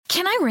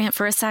Can I rant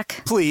for a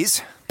sec?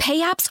 Please. Pay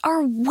apps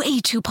are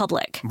way too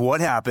public. What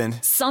happened?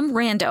 Some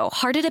rando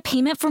hearted a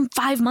payment from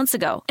 5 months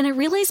ago, and I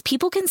realized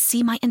people can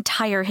see my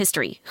entire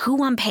history,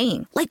 who I'm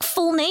paying, like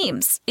full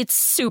names. It's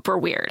super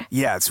weird.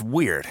 Yeah, it's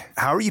weird.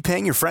 How are you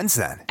paying your friends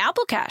then?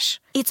 Apple Cash.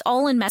 It's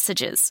all in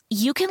messages.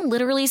 You can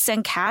literally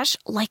send cash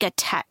like a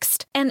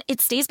text, and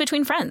it stays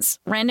between friends.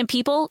 Random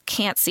people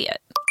can't see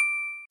it.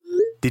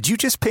 Did you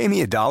just pay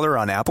me $1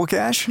 on Apple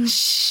Cash?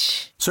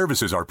 Shh.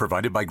 Services are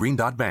provided by Green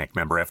Dot Bank.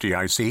 Member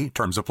FDIC.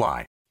 Terms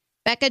apply.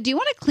 Becca, do you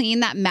want a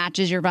clean that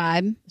matches your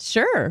vibe?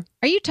 Sure.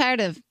 Are you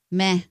tired of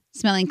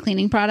smelling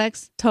cleaning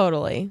products?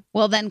 Totally.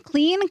 Well, then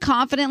clean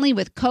confidently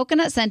with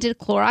coconut-scented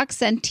Clorox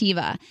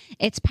Scentiva.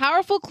 Its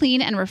powerful,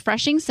 clean, and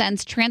refreshing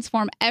scents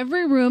transform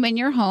every room in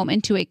your home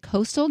into a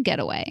coastal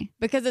getaway.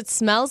 Because it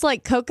smells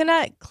like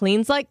coconut,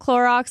 cleans like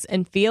Clorox,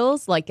 and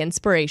feels like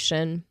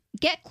inspiration.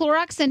 Get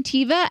Clorox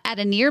Scentiva at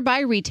a nearby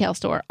retail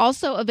store.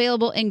 Also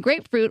available in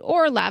grapefruit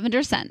or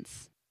lavender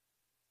scents.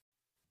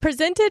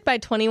 Presented by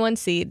 21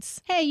 Seeds.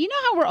 Hey, you know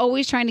how we're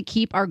always trying to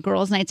keep our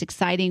girls' nights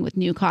exciting with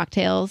new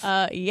cocktails?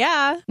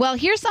 Yeah. Well,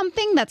 here's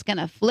something that's going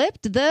to flip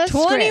the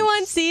 21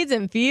 script. Seeds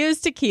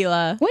infused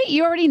tequila. Wait,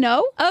 you already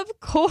know? Of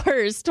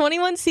course.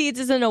 21 Seeds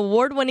is an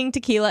award-winning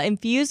tequila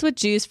infused with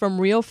juice from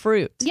real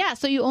fruit. Yeah,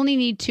 so you only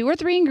need 2 or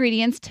 3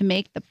 ingredients to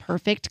make the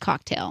perfect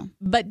cocktail.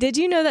 But did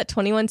you know that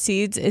 21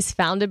 Seeds is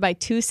founded by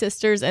 2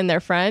 sisters and their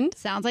friend?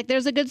 Sounds like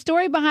there's a good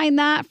story behind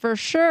that for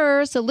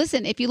sure. So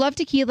listen, if you love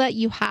tequila,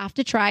 you have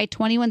to try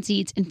 21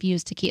 Seeds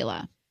infused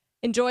tequila.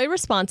 Enjoy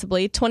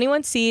responsibly.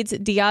 21 Seeds,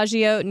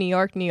 Diageo, New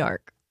York, New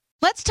York.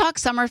 Let's talk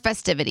summer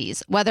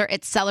festivities, whether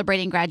it's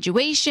celebrating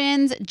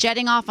graduations,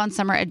 jetting off on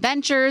summer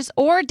adventures,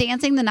 or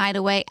dancing the night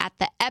away at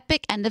the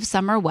epic end of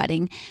summer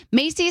wedding.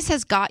 Macy's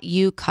has got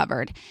you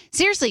covered.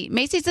 Seriously,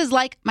 Macy's is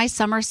like my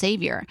summer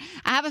savior.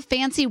 I have a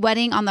fancy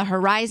wedding on the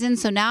horizon,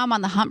 so now I'm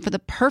on the hunt for the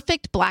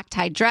perfect black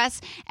tie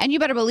dress, and you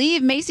better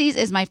believe Macy's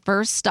is my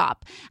first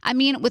stop. I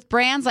mean, with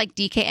brands like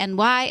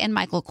DKNY and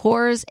Michael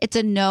Kors, it's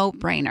a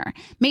no-brainer.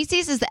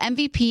 Macy's is the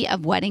MVP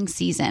of wedding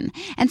season.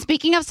 And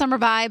speaking of summer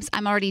vibes,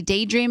 I'm already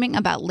daydreaming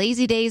about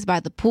lazy days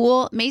by the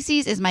pool.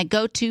 Macy's is my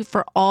go-to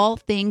for all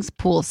things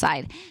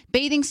poolside.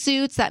 Bathing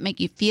suits that make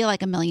you feel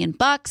like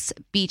 $1,000,000,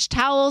 beach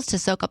towels to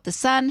soak up the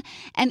sun,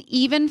 and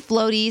even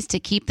floaties to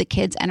keep the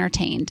kids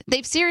entertained.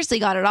 They've seriously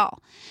got it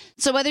all.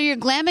 So whether you're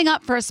glamming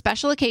up for a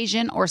special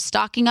occasion or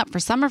stocking up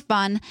for summer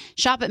fun,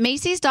 shop at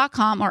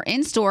Macys.com or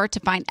in-store to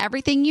find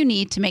everything you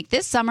need to make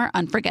this summer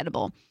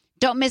unforgettable.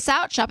 Don't miss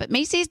out. Shop at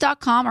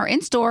Macys.com or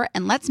in-store,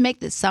 and let's make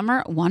this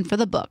summer one for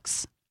the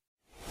books.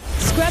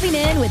 Scrubbing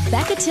In with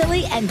Becca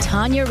Tilley and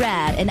Tanya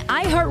Rad, an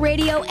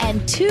iHeartRadio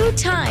and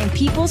 2-time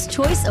People's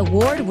Choice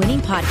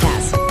Award-winning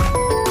podcast.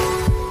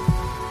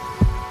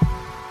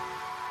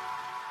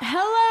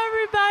 Hello,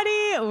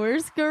 everybody. We're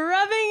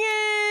scrubbing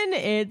in.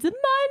 It's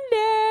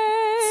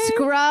Monday.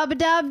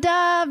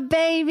 Scrub-dub-dub,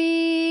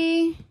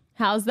 baby.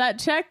 How's that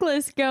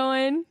checklist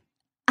going?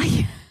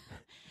 I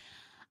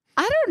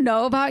don't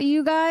know about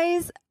you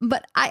guys,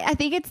 but I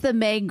think it's the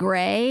May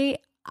Gray.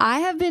 I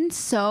have been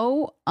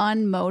so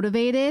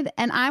unmotivated,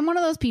 and I'm one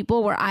of those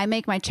people where I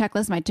make my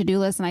checklist, my to-do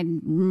list, and I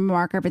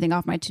mark everything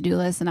off my to-do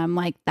list, and I'm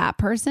like that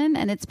person,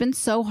 and it's been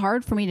so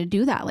hard for me to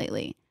do that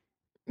lately.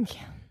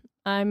 Yeah.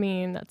 I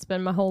mean, that's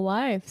been my whole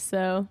life,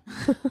 so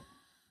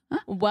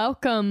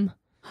welcome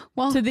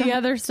to the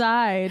other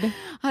side.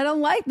 I don't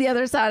like the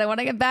other side. I want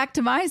to get back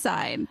to my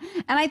side.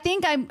 And I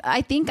think I'm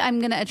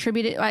going to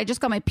attribute it. I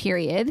just got my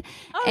period.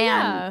 Oh,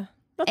 yeah.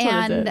 That's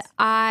what it is.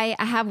 I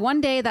have one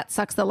day that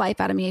sucks the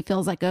life out of me. It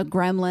feels like a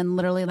gremlin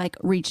literally like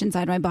reached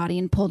inside my body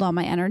and pulled all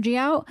my energy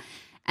out.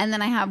 And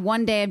then I have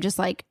one day of just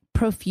like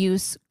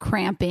profuse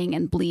cramping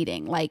and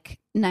bleeding, like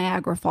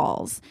Niagara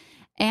Falls.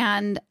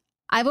 And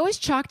I've always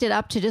chalked it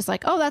up to just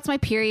like, oh, that's my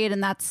period.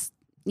 And that's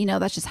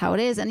just how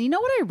it is. And you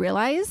know what I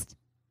realized?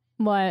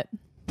 What?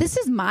 This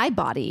is my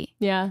body.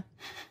 Yeah.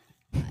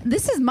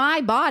 This is my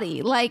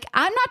body. Like,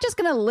 I'm not just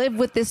going to live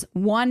with this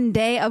one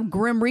day of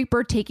Grim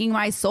Reaper taking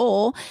my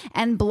soul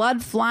and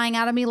blood flying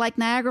out of me like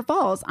Niagara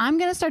Falls. I'm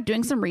going to start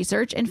doing some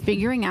research and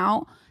figuring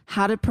out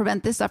how to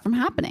prevent this stuff from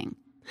happening.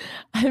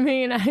 I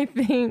mean, I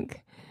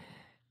think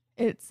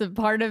it's a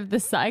part of the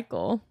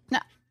cycle. No,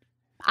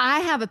 I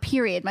have a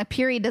period. My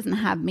period doesn't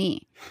have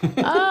me.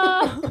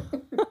 Oh.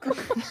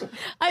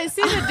 I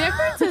see the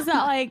difference is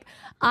that like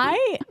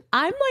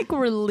I'm like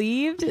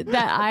relieved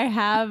that I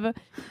have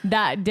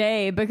that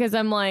day because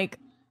I'm like,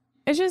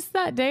 it's just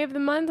that day of the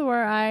month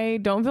where I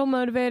don't feel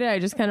motivated. I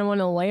just kind of want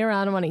to lay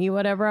around and want to eat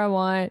whatever I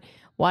want,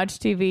 watch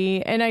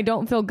TV, and I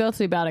don't feel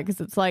guilty about it because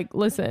it's like,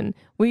 listen,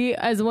 we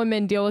as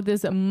women deal with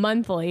this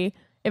monthly.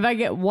 If I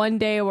get one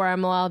day where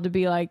I'm allowed to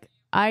be like,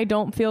 I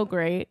don't feel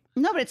great.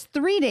 No, but it's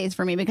 3 days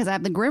for me because I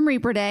have the Grim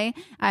Reaper day,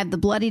 I have the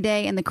bloody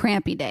day, and the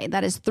crampy day.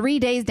 That is 3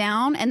 days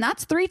down, and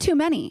that's 3 too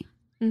many.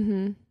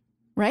 Mm-hmm.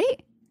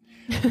 Right?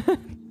 She's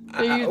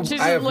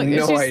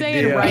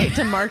saying right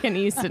to Mark and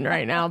Easton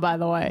right now, by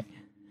the way.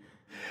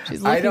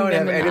 I don't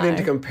have anything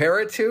to compare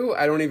it to.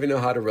 I don't even know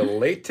how to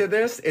relate to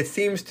this. It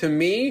seems to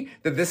me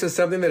that this is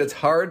something that it's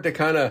hard to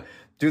kind of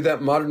do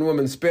that modern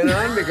woman spin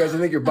on because I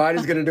think your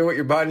body's going to do what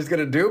your body's going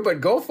to do, but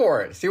go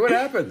for it. See what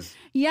happens.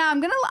 Yeah,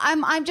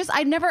 I've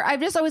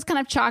just always kind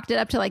of chalked it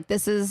up to like,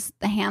 this is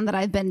the hand that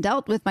I've been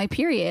dealt with my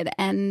period.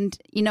 And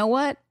you know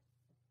what?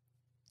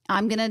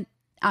 I'm going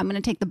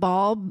to take the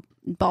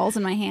balls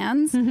in my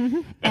hands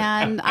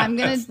and I'm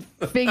going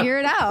to figure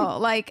it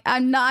out. Like,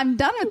 I'm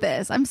done with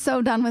this. I'm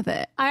so done with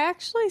it. I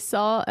actually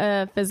saw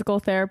a physical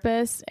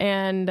therapist,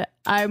 and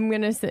I'm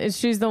going to say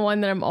she's the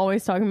one that I'm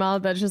always talking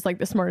about. That's just like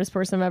the smartest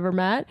person I've ever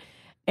met.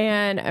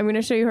 And I'm going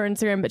to show you her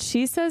Instagram, but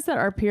she says that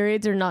our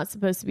periods are not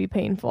supposed to be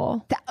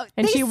painful.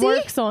 And she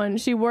works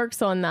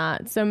on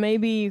that. So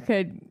maybe you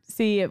could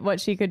see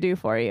what she could do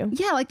for you.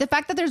 Yeah, like the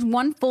fact that there's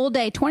one full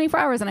day, 24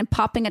 hours, and I'm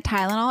popping a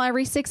Tylenol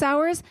every 6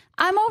 hours,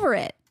 I'm over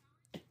it.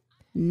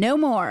 No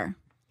more.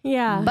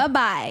 Yeah.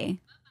 Bye-bye.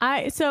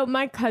 So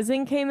my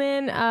cousin came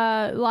in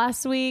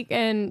last week,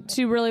 and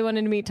she really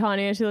wanted to meet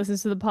Tanya. She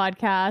listens to the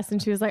podcast,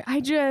 and she was like,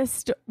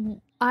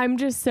 I'm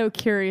just so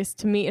curious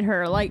to meet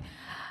her. Like,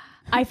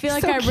 I feel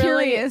like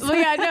curious. Well,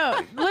 yeah,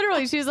 no,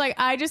 literally. She was like,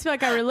 I just feel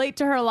like I relate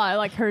to her a lot,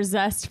 like her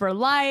zest for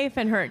life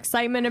and her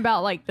excitement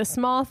about like the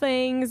small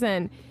things.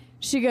 And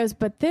she goes,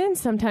 but then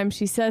sometimes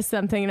she says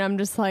something, and I'm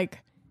just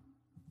like,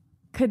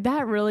 could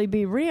that really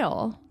be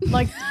real?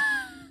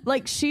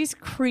 Like she's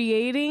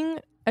creating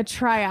a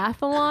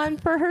triathlon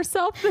for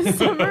herself this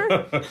summer.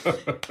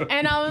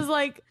 And I was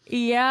like,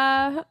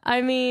 yeah,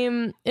 I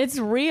mean, it's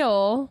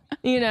real,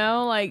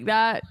 like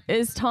that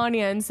is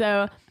Tanya. And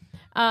so,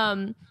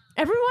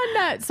 everyone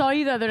that saw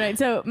you the other night,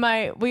 so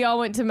we all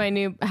went to my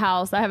new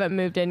house. I haven't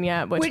moved in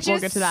yet, which we'll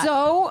get to that.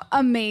 So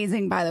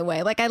amazing, by the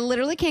way. Like, I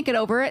literally can't get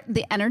over it.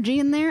 The energy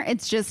in there,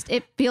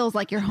 it feels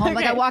like you're home. Okay.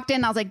 Like, I walked in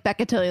and I was like,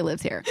 Becca Tilly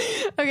lives here.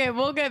 Okay,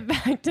 we'll get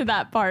back to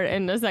that part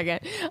in a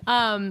second.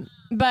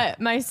 But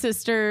my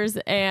sisters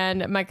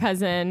and my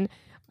cousin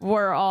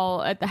were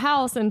all at the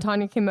house, and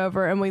Tanya came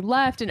over, and we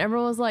left, and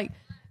everyone was like,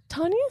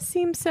 Tanya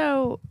seems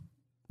so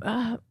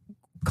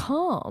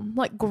calm,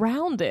 like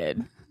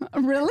grounded.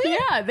 Really?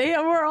 Yeah, they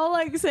were all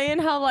like saying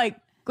how like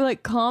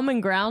calm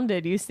and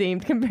grounded you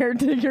seemed compared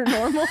to your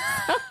normal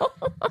self.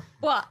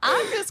 Well,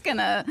 I'm just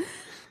gonna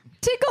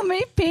tickle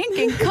me pink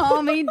and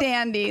call me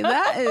dandy.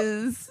 That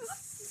is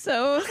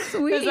so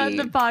sweet. Is that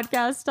the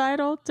podcast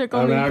title?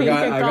 Tickle me pink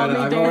and call me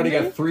dandy? I've already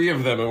got 3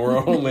 of them, and we're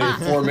only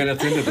 4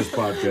 minutes into this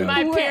podcast.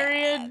 My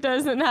period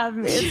doesn't have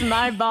me. It's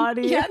my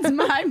body. Yeah, it's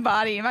my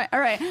body. All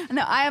right.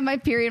 No, I have my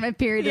period. My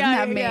period doesn't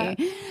have me.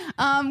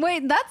 Yeah.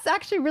 Wait, that's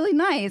actually really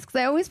nice, because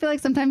I always feel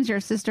like sometimes your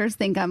sisters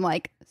think I'm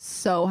like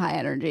so high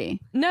energy.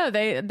 No,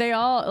 they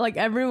all, like,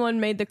 everyone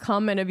made the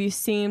comment of you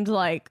seemed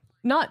like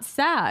not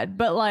sad,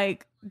 but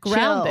like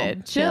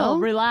grounded, chill,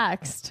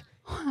 relaxed.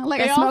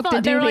 Like, I smoked a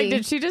doobie. They were like,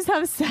 did she just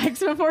have sex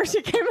before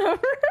she came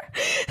over?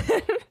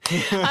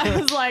 I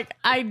was like,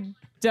 I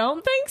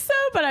don't think so,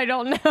 but I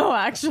don't know,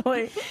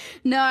 actually.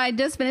 No, I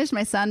just finished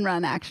my sun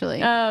run,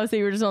 actually. Oh, so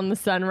you were just on the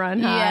sun run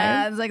high.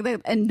 Yeah, it's like the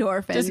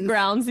endorphins. Just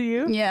grounds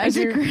you? Yeah. As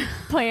you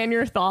plan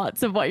your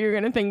thoughts of what you're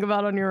going to think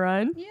about on your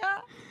run? Yeah.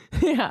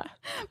 Yeah.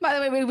 By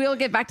the way, we will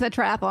get back to the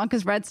triathlon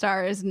because Red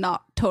Star is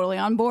not totally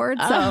on board.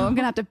 So I'm going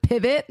to have to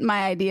pivot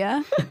my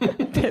idea.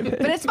 But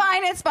it's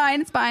fine.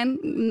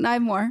 I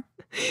have more.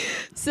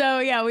 So,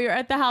 yeah, we were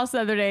at the house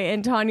the other day,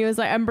 and Tanya was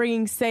like, I'm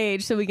bringing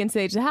sage so we can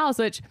sage the house,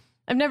 which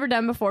I've never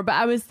done before, but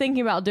I was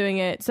thinking about doing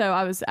it. So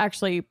I was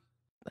actually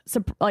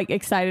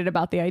excited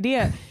about the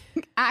idea.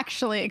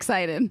 Actually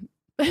excited.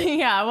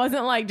 Yeah, I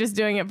wasn't like just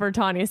doing it for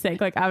Tanya's sake.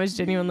 Like, I was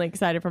genuinely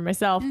excited for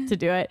myself to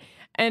do it.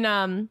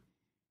 And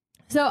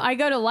so I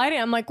go to light it.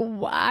 I'm like,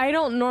 I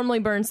don't normally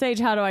burn sage.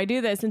 How do I do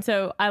this? And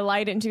so I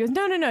light it, and she goes,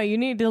 no, you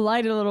need to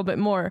light it a little bit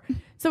more.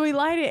 So we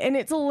light it, and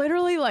it's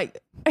literally like,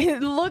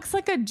 it looks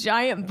like a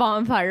giant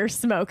bonfire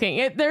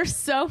smoking. There's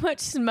so much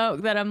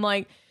smoke that I'm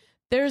like,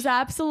 there's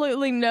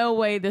absolutely no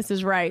way this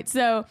is right.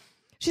 So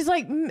she's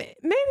like, maybe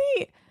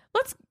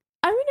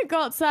I'm going to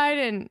go outside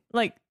and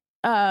like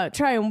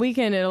try and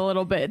weaken it a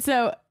little bit.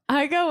 So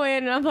I go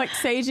in and I'm like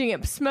saging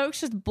it. Smoke's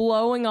just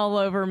blowing all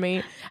over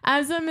me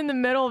as I'm in the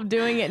middle of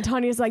doing it. And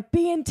Tanya's like,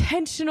 be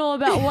intentional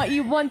about what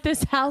you want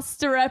this house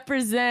to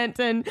represent.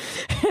 And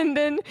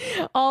then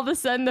all of a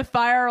sudden the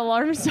fire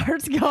alarm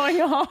starts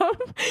going off.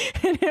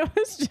 And it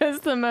was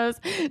just the most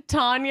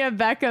Tanya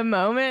Becca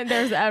moment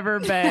there's ever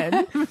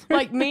been.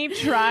 Like, me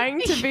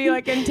trying to be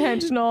like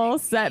intentional,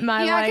 set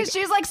my because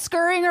she's like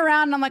scurrying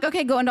around. And I'm like,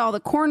 okay, go into all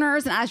the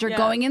corners. And as you're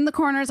going in the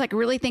corners, like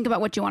really think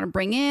about what you want to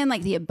bring in,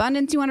 like the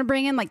abundance you want to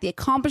bring in, like the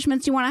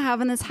accomplishments you want to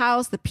have in this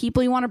house, the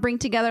people you want to bring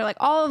together, like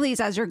all of these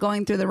as you're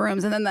going through the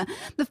rooms. And then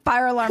the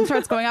fire alarm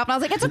starts going off, and I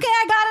was like, it's okay,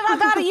 I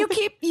got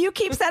it. You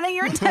keep setting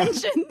your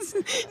intentions.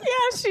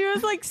 Yeah, she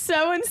was like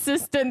so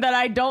insistent that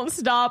I don't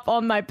stop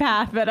on my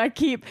path, but I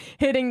keep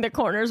hitting the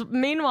corners.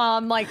 Meanwhile,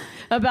 I'm like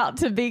about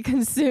to be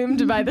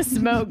consumed by the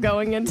smoke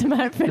going into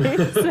my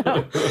face.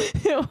 So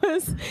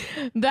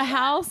the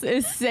house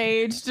is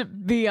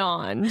saged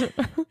beyond.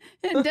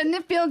 Didn't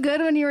it feel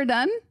good when you were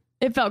done?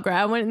 It felt great.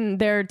 I went in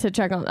there to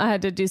check on, I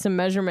had to do some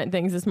measurement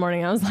things this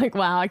morning. I was like,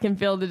 wow, I can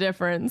feel the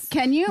difference.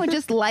 Can you?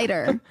 Just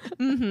lighter.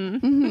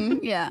 Mm-hmm.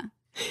 Yeah.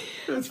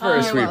 It's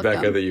very sweet,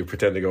 Becca, that you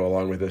pretend to go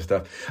along with this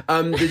stuff.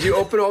 Did you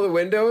open all the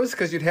windows?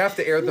 Because you'd have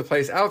to air the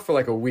place out for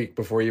like a week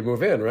before you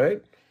move in,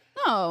 right?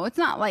 No, it's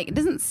not like it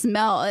doesn't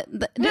smell. It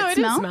did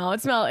smell.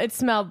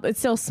 It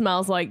still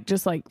smells like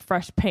just like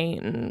fresh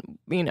paint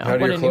and How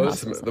do your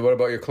clothes? What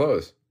about your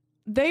clothes?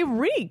 They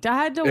reeked. I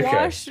had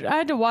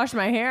to wash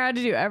my hair. I had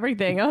to do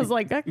everything. I was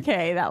like,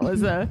 okay, that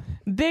was a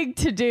big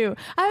to do.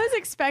 I was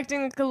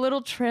expecting like a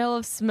little trail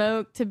of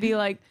smoke to be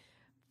like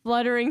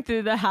fluttering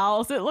through the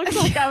house. It looked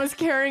like I was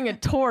carrying a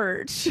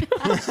torch.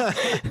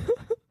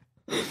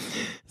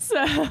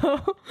 So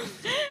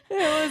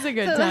it was a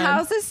good time. So the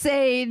house is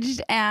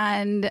saged,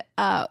 and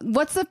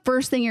what's the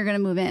first thing you're going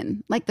to move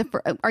in? Like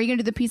are you going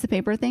to do the piece of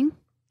paper thing?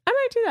 I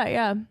might do that,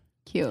 yeah.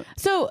 Cute.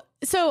 So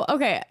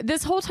okay,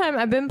 this whole time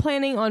I've been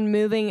planning on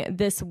moving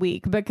this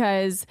week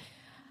because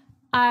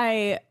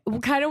I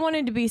kind of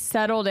wanted to be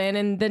settled in,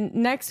 and the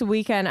next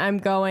weekend I'm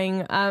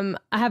going. I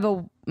have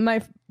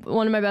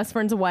one of my best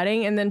friend's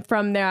wedding, and then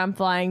from there I'm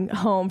flying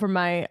home for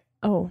my.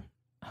 Oh,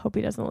 I hope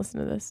he doesn't listen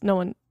to this. No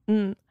one.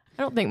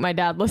 I don't think my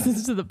dad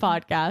listens to the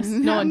podcast.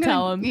 No one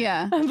tell him.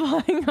 Yeah, I'm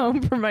flying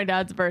home for my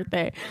dad's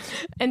birthday,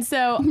 and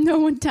so no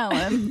one tell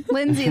him.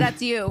 Lindsay,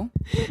 that's you.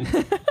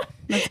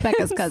 That's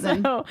Becca's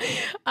cousin. So,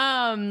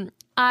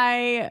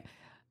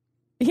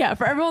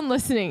 for everyone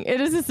listening, it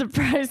is a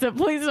surprise, so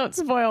please don't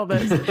spoil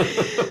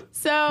this.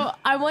 So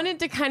I wanted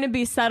to kind of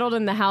be settled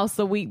in the house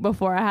the week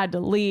before I had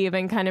to leave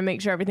and kind of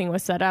make sure everything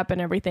was set up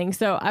and everything.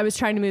 So I was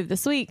trying to move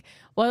this week.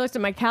 Well, I looked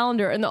at my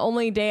calendar and the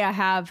only day I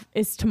have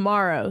is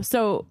tomorrow.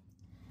 So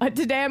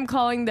today I'm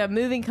calling the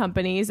moving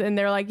companies and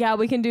they're like, yeah,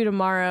 we can do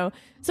tomorrow.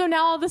 So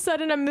now all of a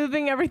sudden I'm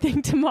moving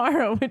everything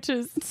tomorrow, which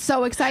is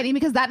so exciting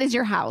because that is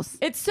your house.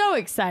 It's so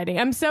exciting.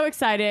 I'm so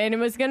excited. And it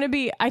was going to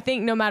be, I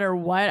think no matter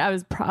what, I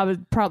would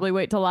probably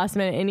wait till last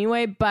minute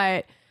anyway,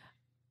 but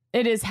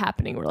it is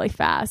happening really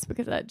fast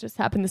because that just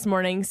happened this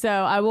morning. So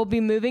I will be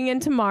moving in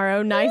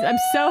tomorrow. Nice. I'm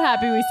so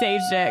happy we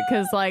staged it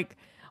because like,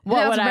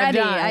 what would I have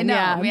done? I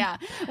know. Yeah.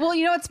 Well,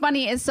 you know what's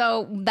funny is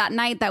so that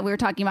night that we were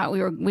talking about,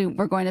 we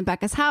were going to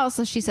Becca's house.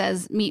 So she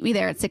says, meet me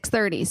there at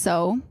 6:30.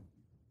 So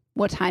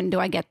what time do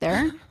I get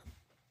there?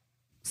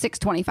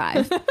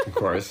 6:25. Of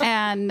course.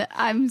 And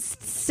I'm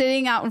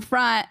sitting out in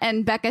front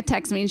and Becca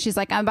texts me and she's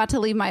like, I'm about to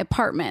leave my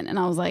apartment. And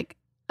I was like,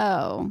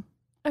 oh.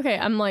 Okay.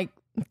 I'm like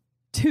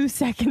 2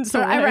 seconds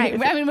away. Right.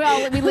 I mean,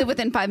 we live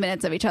within 5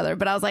 minutes of each other,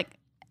 but I was like,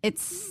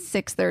 it's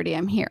 6:30.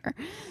 I'm here.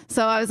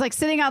 So I was like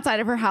sitting outside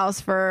of her house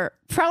for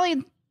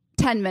probably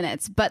 10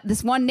 minutes. But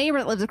this one neighbor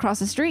that lives across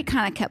the street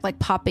kind of kept like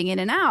popping in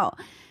and out.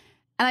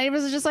 And I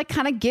was just like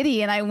kind of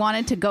giddy and I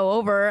wanted to go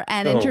over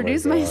and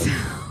introduce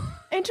myself.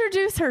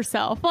 Introduce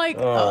herself. Like,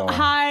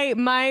 hi,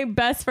 my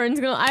best friend's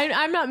gonna,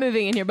 I'm not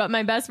moving in here, but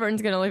my best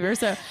friend's gonna live here.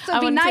 So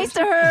be nice to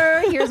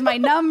her. Here's my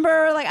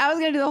number. Like I was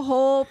gonna do the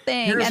whole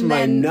thing. Here's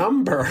my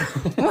number.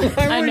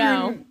 I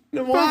know.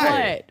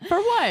 Why? For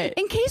what?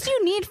 In case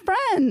you need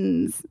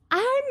friends.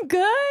 I'm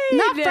good.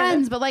 Not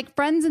friends, but like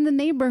friends in the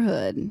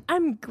neighborhood.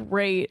 I'm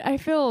great. I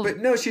feel. But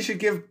no, she should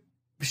get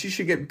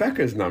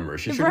Becca's number.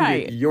 She shouldn't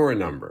get your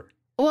number.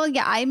 Well,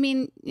 yeah, I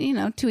mean, you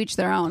know, to each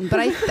their own.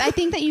 But I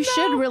think that you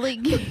should really.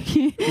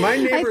 My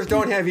neighbors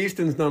don't have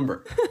Easton's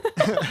number.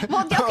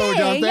 Well,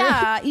 okay,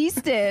 yeah,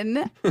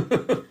 Easton.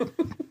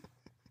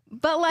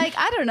 But like,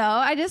 I don't know.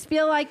 I just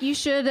feel like you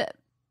should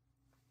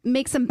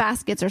make some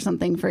baskets or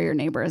something for your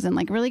neighbors and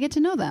like really get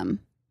to know them.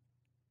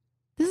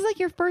 This is like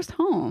your first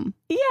home.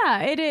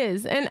 Yeah, it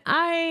is. And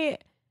I'm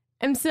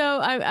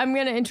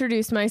going to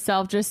introduce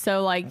myself just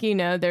so like, you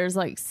know, there's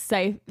like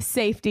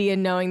safety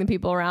in knowing the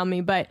people around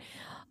me. But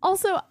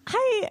also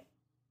I'm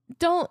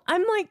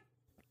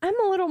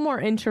a little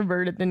more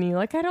introverted than you.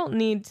 Like, I don't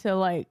need to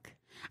like.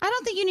 I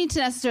don't think you need to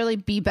necessarily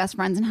be best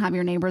friends and have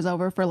your neighbors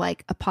over for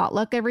like a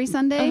potluck every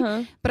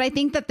Sunday. But I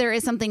think that there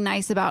is something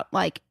nice about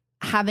like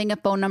having a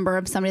phone number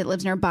of somebody that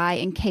lives nearby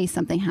in case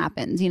something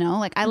happens, you know,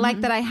 like I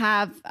like that I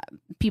have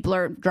people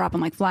are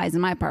dropping like flies in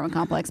my apartment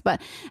complex,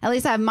 but at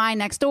least I have mine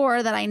next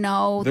door that I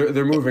know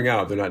they're moving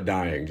out. They're not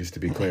dying, just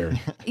to be clear.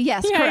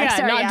 Yes, correct. Yeah,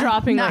 Sorry, not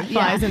dropping like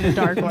flies in the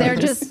dark. They're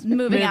just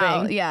moving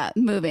out. Yeah,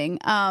 moving.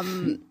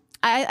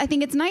 I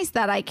think it's nice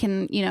that I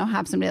can, you know,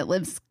 have somebody that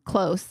lives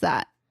close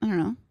that, I don't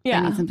know. Yeah.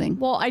 I need something.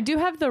 Well, I do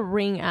have the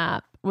Ring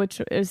app, which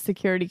is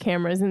security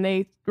cameras, and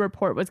they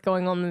report what's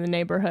going on in the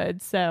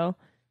neighborhood. So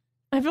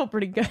I feel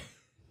pretty good.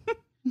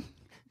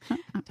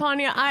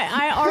 Tanya,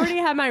 I already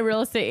had my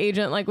real estate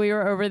agent. Like, we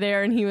were over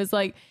there and he was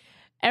like,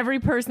 every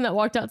person that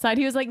walked outside,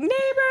 he was like,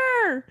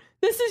 neighbor,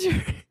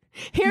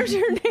 here's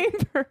your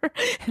neighbor.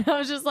 And I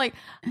was just like,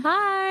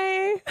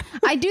 hi.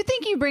 I do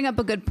think you bring up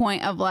a good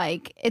point of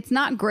like, it's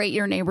not great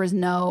your neighbors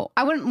know.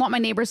 I wouldn't want my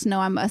neighbors to know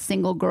I'm a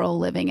single girl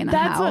living in a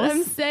house. That's what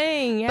I'm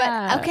saying.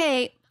 Yeah. But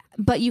okay.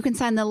 But you can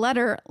sign the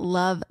letter,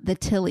 love the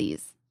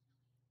Tillies.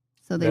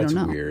 So they don't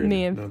know. Weird.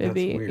 Me and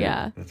Phoebe.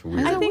 Yeah. That's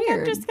weird. I think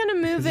I'm just going to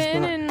move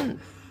in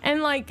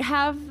and like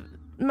have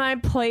my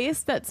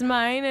place that's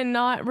mine and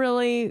not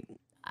really.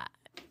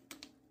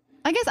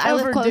 I guess I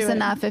live close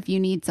enough if you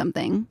need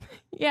something.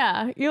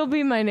 Yeah, you'll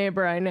be my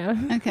neighbor, I know.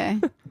 Okay.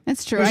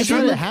 It's true.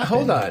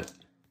 Hold on.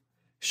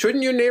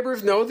 Shouldn't your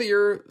neighbors know that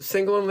you're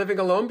single and living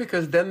alone?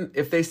 Because then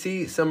if they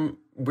see some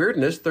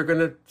weirdness, they're going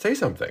to say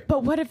something.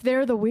 But what if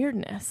they're the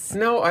weirdness?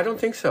 No, I don't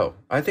think so.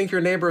 I think your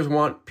neighbors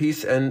want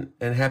peace and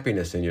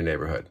happiness in your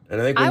neighborhood.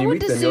 And I think when you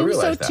meet them, you'll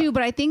realize that. I would assume so too,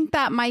 but I think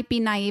that might be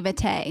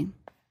naivete.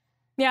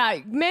 Yeah,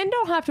 men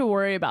don't have to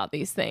worry about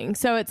these things.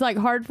 So it's like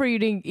hard for you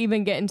to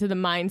even get into the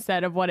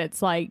mindset of what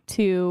it's like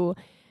to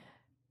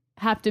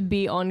have to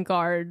be on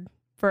guard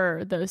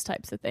for those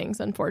types of things,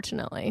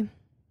 unfortunately.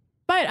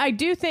 But I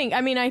do think,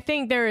 I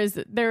think there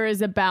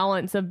is a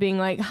balance of being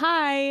like,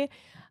 hi,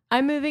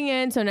 I'm moving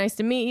in, so nice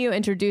to meet you,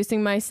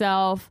 introducing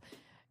myself,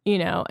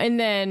 and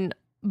then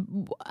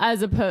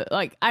as opposed,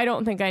 like, I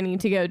don't think I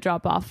need to go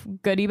drop off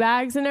goodie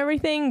bags and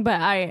everything, but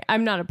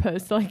I'm not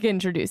opposed to like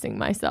introducing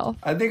myself.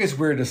 I think it's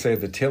weird to say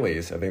the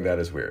Tillies. I think that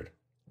is weird.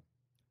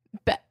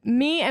 But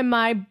me and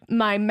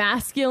my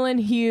masculine,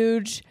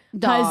 huge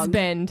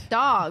husband.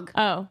 Dog.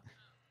 Oh.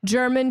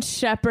 German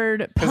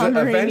Shepherd Because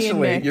Pomeranian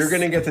eventually mix. you're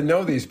going to get to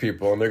know these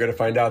people and they're going to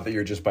find out that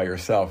you're just by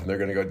yourself and they're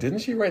going to go, didn't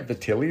she write the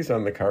Tillies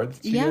on the cards?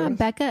 Yeah,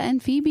 Becca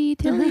and Phoebe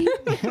Tilly.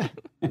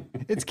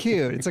 It's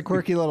cute. It's a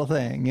quirky little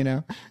thing,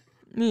 Yeah.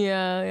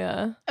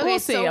 Okay, we'll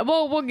see. so-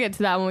 We'll get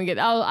to that when we get.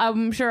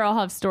 I'm sure I'll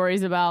have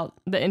stories about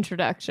the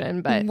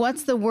introduction. But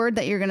What's the word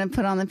that you're going to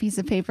put on the piece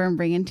of paper and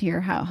bring into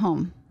your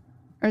home?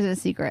 Or is it a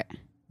secret?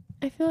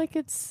 I feel like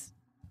it's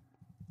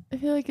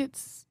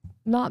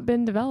not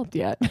been developed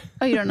yet.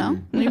 Oh, you don't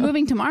know? You're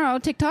moving tomorrow.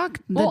 TikTok.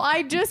 Well,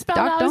 I just found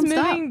out I was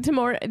moving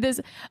tomorrow.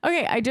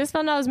 I just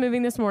found out I was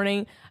moving this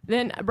morning.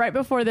 Then right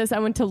before this, I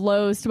went to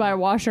Lowe's to buy a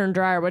washer and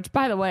dryer, which,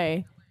 by the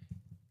way,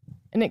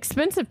 an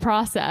expensive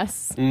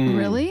process.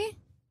 Really?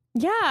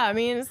 Yeah,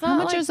 it's not.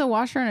 How much is a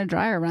washer and a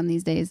dryer around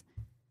these days?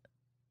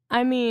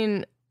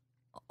 The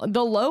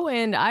low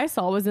end I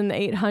saw was in the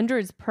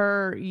 800s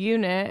per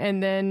unit,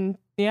 and then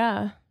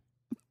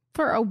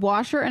For a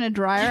washer and a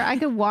dryer, I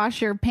could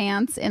wash your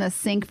pants in a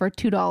sink for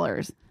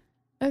 $2.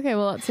 Okay,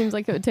 well, it seems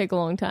like it would take a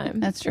long time.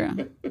 That's true.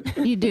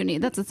 You do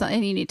need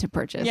and you need to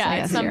purchase. Yeah, I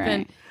it's guess something. you're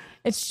right.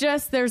 It's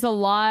just there's a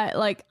lot.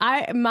 Like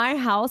my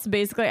house,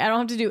 basically, I don't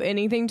have to do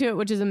anything to it,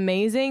 which is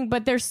amazing.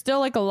 But there's still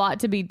like a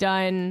lot to be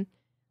done.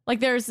 Like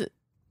there's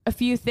a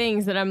few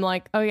things that I'm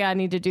like, oh yeah, I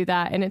need to do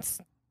that, and it's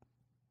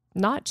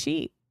not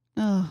cheap.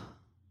 Oh,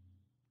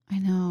 I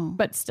know.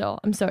 But still,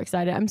 I'm so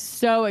excited. I'm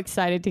so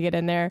excited to get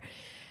in there.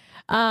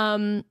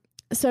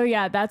 So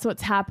yeah, that's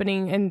what's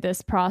happening in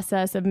this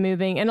process of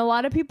moving. And a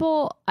lot of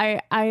people,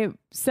 I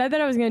said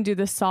that I was going to do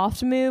the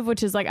soft move,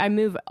 which is like I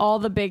move all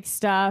the big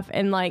stuff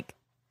and like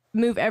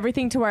move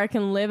everything to where I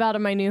can live out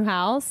of my new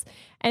house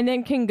and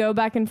then can go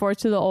back and forth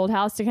to the old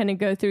house to kind of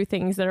go through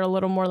things that are a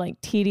little more like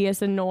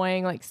tedious,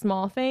 annoying, like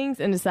small things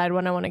and decide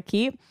what I want to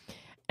keep.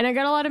 And I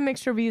got a lot of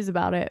mixed reviews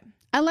about it.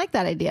 I like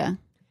that idea.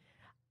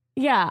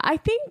 Yeah, I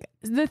think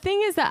the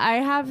thing is that I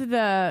have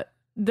the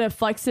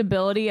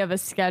flexibility of a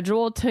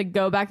schedule to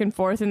go back and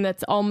forth, and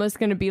that's almost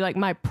going to be like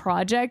my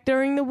project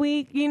during the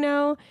week,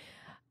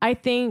 I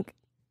think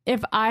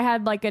if I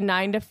had like a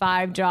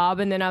 9-to-5 job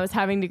and then I was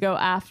having to go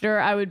after,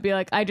 I would be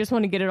like, I just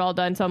want to get it all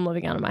done, so I'm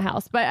living out of my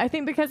house. But I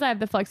think because I have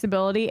the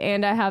flexibility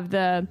and I have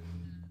the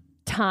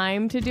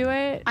time to do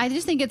it, I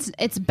just think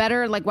it's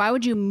better. Like, why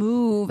would you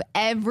move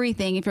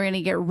everything if you're going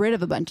to get rid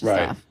of a bunch of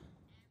stuff?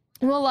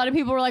 Well, a lot of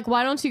people were like,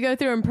 why don't you go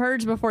through and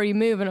purge before you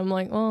move? And I'm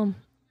like, well,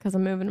 because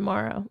I'm moving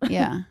tomorrow.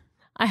 Yeah.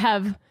 I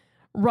have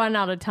run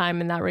out of time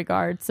in that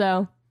regard.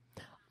 So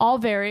all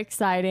very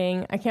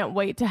exciting. I can't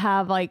wait to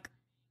have like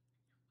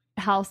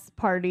house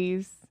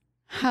parties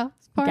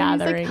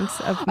gatherings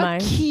like, of my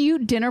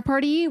cute dinner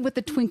party with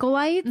the twinkle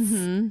lights.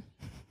 Mm-hmm.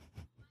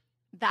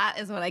 That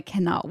is what I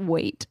cannot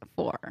wait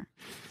for.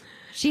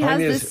 She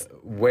Tanya's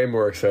way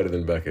more excited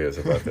than Becca is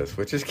about this,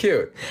 which is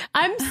cute.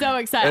 I'm so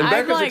excited. And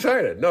Becca's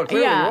excited. No,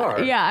 clearly you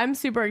are. Yeah, I'm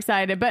super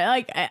excited. But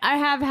like, I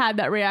have had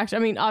that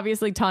reaction.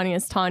 Obviously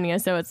Tanya's Tanya,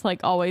 so it's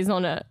like always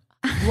on a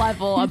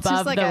level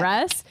above like the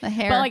rest. The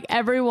hair. But like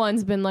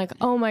everyone's been like,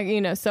 oh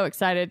my, so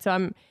excited.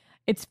 So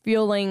it's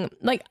feeling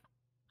like,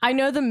 I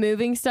know the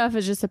moving stuff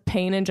is just a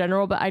pain in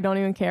general, but I don't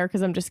even care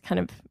because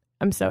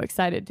I'm so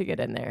excited to get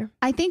in there.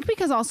 I think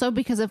because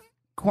of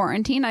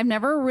quarantine, I've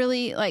never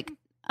really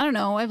I don't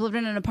know. I've lived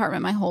in an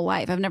apartment my whole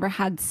life. I've never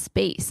had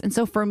space. And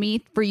so for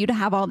you to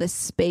have all this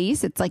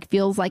space, it's like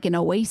feels like an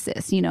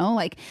oasis,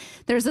 like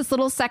there's this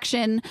little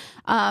section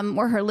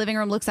where her living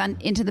room looks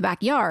into the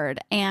backyard.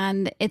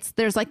 And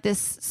there's like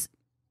this,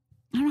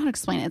 I don't know how to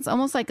explain it. It's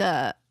almost like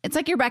it's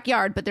like your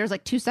backyard, but there's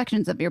like two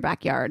sections of your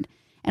backyard.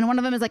 And one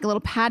of them is like a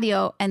little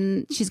patio,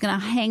 and she's going to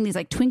hang these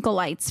like twinkle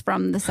lights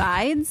from the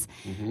sides.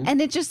 Mm-hmm. And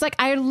it's just like,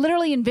 I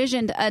literally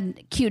envisioned a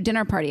cute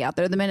dinner party out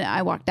there the minute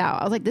I walked out.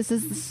 I was like, this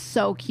is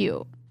so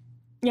cute.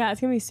 Yeah, it's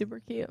going to be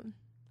super cute.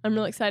 I'm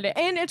really excited.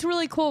 And it's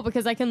really cool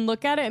because I can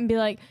look at it and be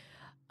like,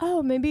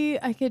 oh,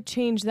 maybe I could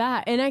change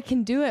that. And I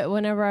can do it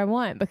whenever I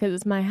want because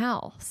it's my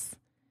house.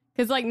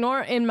 Because like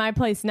in my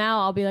place now,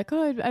 I'll be like,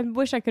 oh, I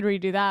wish I could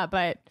redo that.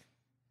 But,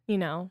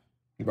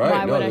 Right.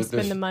 Why No, would I there's-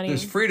 spend the money?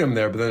 There's freedom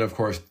there, but then of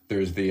course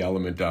there's the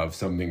element of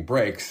something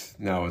breaks.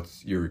 Now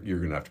it's you're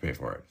gonna have to pay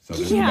for it. So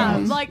there's Yeah,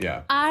 balance. like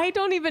yeah. I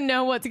don't even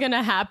know what's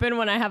gonna happen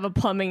when I have a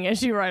plumbing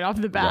issue right off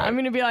the bat. Right. I'm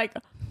gonna be like,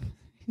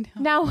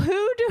 now who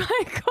do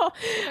I call?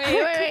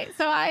 Wait.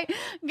 So I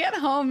get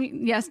home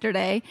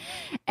yesterday,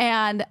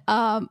 and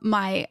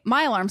my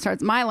alarm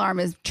starts. My alarm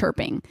is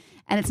chirping,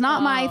 and it's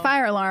not my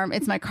fire alarm.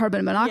 It's my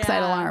carbon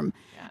monoxide alarm.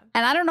 Yeah.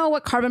 And I don't know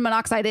what carbon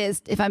monoxide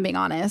is, if I'm being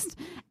honest.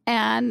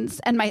 And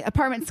my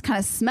apartment kind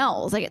of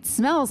smells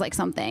like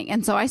something,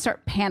 and so I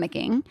start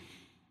panicking,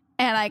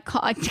 and I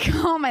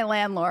call my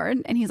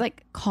landlord, and he's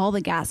like, "Call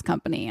the gas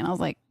company," and I was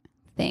like,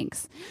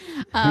 "Thanks."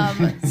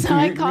 So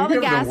I call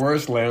the gas. The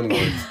worst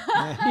landlords.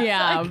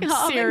 Yeah, I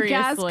call seriously. the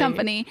gas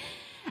company,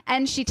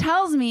 and she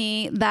tells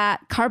me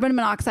that carbon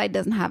monoxide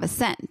doesn't have a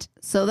scent.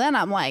 So then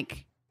I'm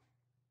like,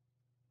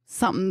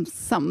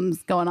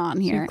 something's going on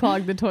here. You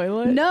clogged the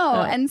toilet? No,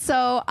 Oh. and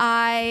so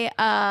I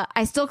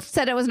still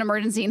said it was an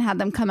emergency and had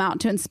them come out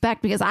to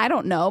inspect because I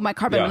don't know, my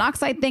carbon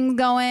monoxide thing's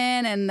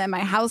going, and then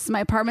my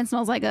apartment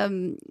smells like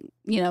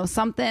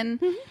something.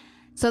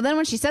 So then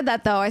when she said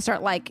that, though, I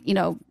start like,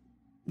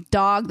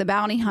 Dog the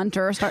bounty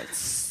hunter, start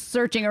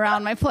searching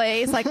around my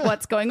place, like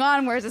what's going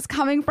on, where's this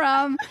coming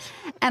from?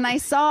 And I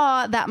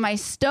saw that my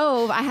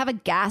stove, I have a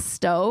gas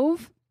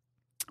stove,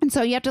 and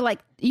so you have to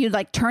you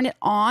turn it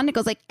on, it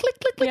goes like click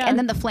click click, and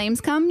then the flames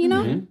come,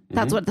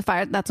 that's what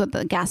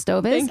the gas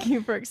stove is. Thank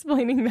you for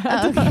explaining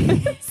that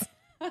to us.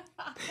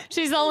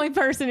 She's the only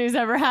person who's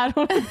ever had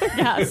one with a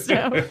gas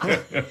stove.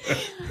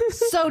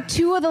 So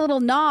 2 of the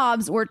little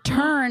knobs were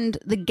turned,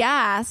 the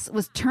gas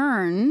was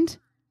turned.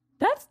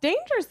 That's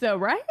dangerous though,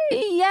 right?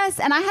 Yes,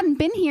 and I hadn't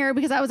been here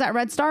because I was at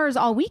Red Stars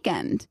all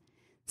weekend.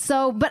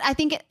 So, but I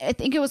think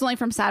it was only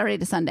from Saturday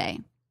to Sunday.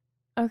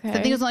 Okay. So I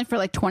think it was only for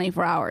like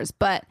 24 hours,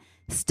 but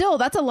still,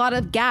 that's a lot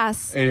of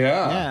gas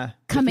Yeah.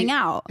 coming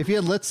out. If you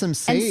had lit some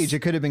sage, it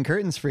could have been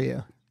curtains for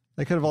you.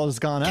 They could have all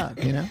just gone up,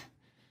 Do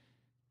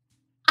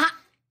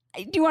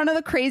you want to know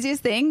the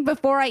craziest thing?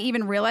 Before I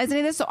even realized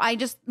any of this, so I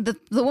just, the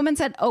woman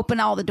said, open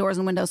all the doors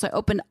and windows. So I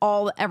opened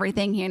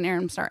everything here and there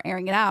and start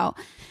airing it out.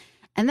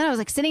 And then I was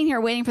like sitting here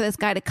waiting for this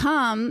guy to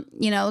come,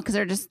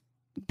 because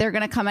they're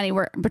going to come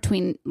anywhere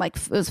between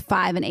it was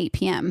 5 and 8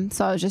 p.m.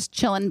 So I was just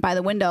chilling by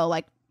the window,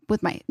 like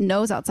with my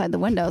nose outside the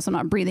window. So I'm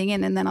not breathing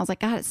in. And then I was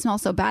like, God, it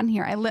smells so bad in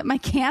here. I lit my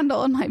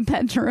candle in my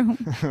bedroom.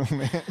 Oh,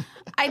 man.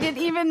 I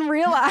didn't even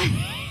realize.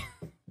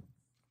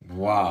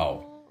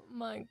 Wow. Oh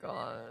my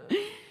God.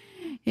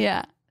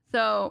 Yeah.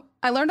 So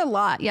I learned a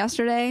lot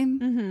yesterday.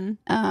 Mm-hmm.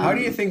 How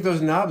do you think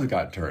those knobs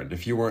got turned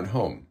if you weren't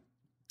home?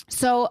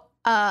 So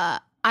I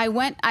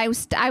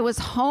was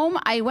home.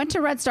 I went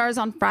to Red Stars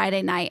on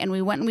Friday night, and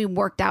we went and we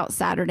worked out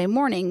Saturday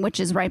morning, which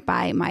is right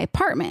by my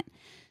apartment.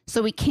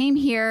 So we came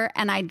here,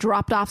 and I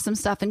dropped off some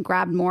stuff and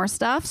grabbed more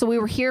stuff. So we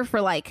were here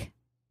for like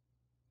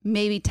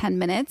maybe 10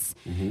 minutes.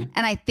 Mm-hmm.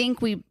 And I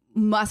think we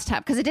must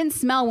have, because it didn't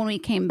smell when we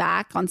came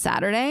back on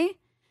Saturday.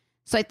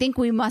 So I think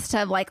we must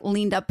have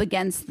leaned up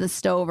against the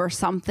stove or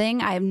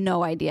something. I have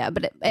no idea,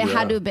 but it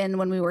had to have been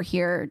when we were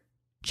here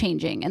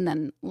changing and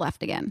then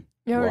left again.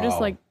 Yeah, we're just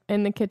Wow.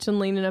 in the kitchen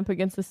leaning up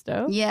against the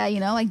stove. Yeah,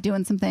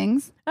 doing some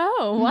things.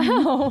 Oh,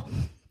 wow.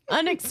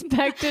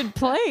 Unexpected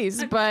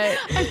place, but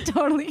I'm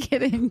totally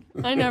kidding.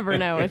 I never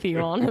know with you,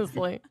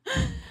 honestly.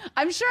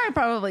 I'm sure I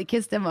probably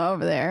kissed him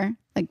over there,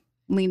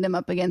 leaned him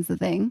up against the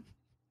thing.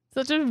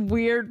 Such a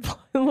weird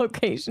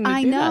location to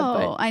I do know,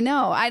 that. I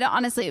know. I don't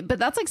honestly, but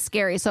that's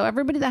scary. So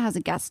everybody that has a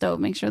gas stove,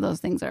 make sure those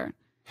things are.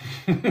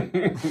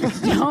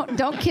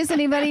 don't kiss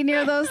anybody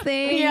near those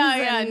things.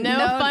 Yeah. and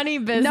No funny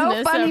business.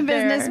 No funny up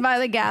business there. by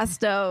the gas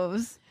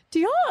stoves.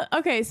 Do y'all?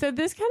 Okay, so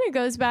this kind of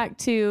goes back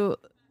to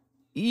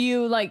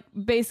you,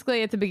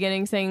 basically at the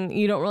beginning saying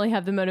you don't really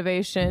have the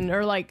motivation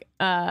or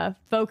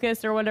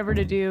focus or whatever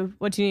to do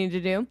what you need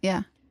to do.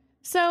 Yeah.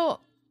 So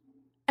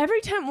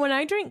every time when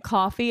I drink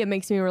coffee, it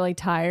makes me really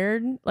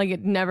tired.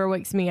 It never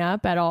wakes me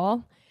up at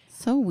all.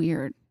 So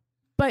weird.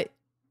 But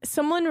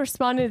someone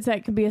responded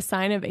that could be a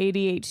sign of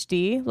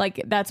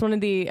ADHD. That's one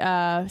of the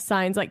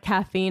signs.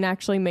 Caffeine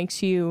actually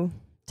makes you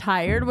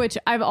tired, which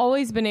I've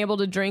always been able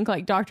to drink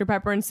Dr.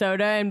 Pepper and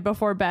soda and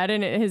before bed,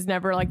 and it has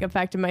never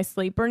affected my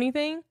sleep or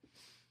anything.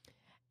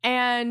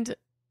 And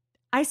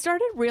I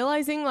started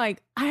realizing I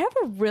have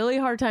a really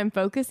hard time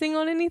focusing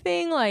on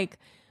anything.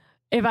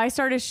 If I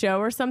start a show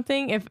or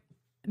something, if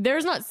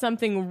there's not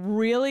something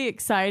really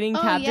exciting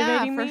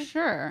captivating for me,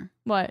 sure.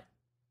 what?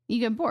 You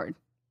get bored.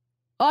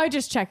 Oh, I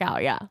just check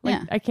out. Yeah.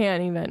 Yeah. I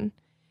can't even.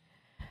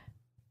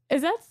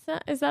 Is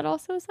that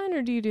also a sign,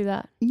 or do you do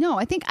that? No,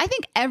 I think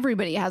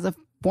everybody has a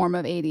form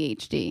of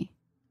ADHD.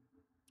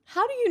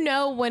 How do you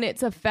know when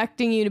it's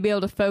affecting you to be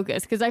able to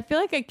focus? Because I feel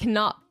like I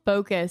cannot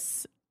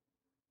focus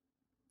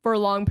for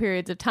long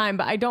periods of time,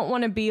 but I don't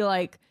want to be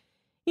I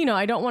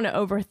don't want to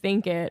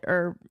overthink it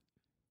or.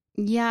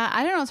 Yeah,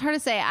 I don't know. It's hard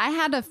to say. I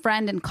had a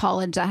friend in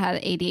college that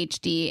had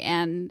ADHD,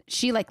 and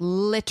she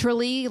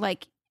literally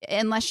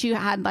unless she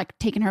had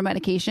taken her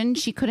medication,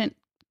 she couldn't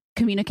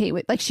communicate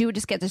with, she would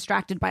just get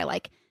distracted by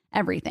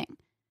everything.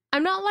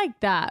 I'm not like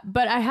that,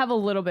 but I have a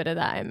little bit of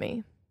that in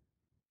me.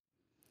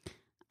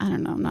 I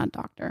don't know. I'm not a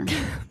doctor.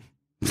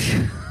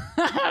 I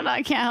don't know.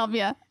 I can't help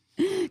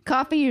you.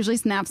 Coffee usually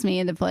snaps me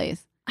into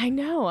place. I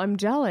know. I'm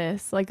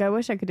jealous. Like, I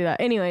wish I could do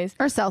that. Anyways.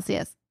 Or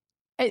Celsius.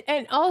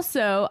 And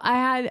also,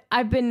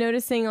 I've been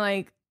noticing,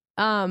 like,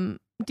 I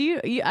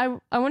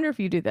wonder if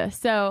you do this.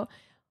 So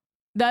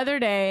the other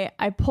day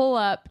I pull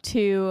up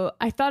to,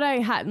 I thought I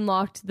hadn't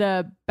locked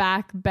the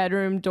back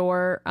bedroom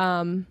door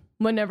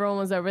when everyone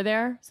was over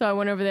there. So I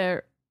went over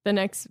there the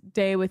next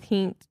day with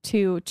Hink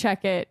to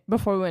check it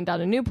before we went down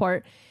to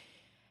Newport.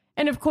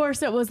 And of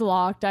course it was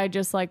locked. I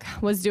just like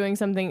was doing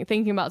something,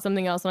 thinking about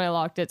something else when I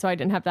locked it. So I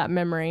didn't have that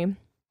memory.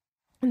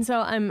 And so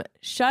I'm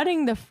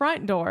shutting the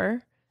front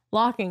door,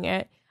 locking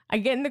it. I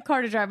get in the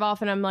car to drive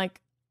off and I'm like,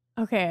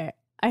 okay,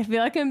 I feel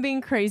like I'm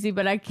being crazy,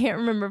 but I can't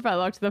remember if I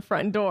locked the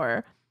front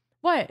door.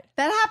 What?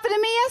 That happened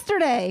to me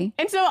yesterday.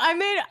 And so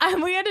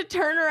we had to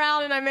turn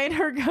around and I made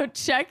her go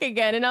check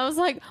again. And I was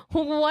like,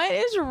 what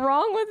is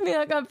wrong with me?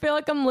 Like, I feel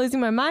like I'm losing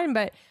my mind.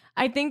 But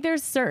I think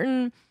there's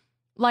certain,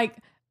 like,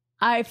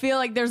 I feel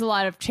like there's a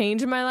lot of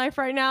change in my life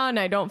right now. And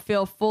I don't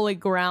feel fully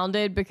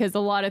grounded because a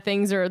lot of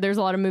things there's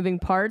a lot of moving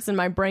parts and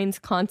my brain's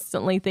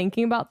constantly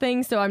thinking about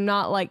things. So I'm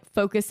not like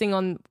focusing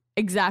on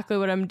exactly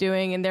what I'm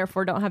doing and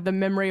therefore don't have the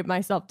memory of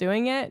myself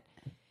doing it.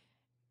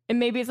 And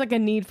maybe it's like a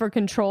need for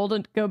control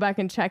to go back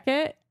and check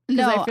it.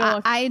 No,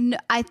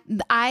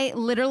 I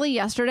literally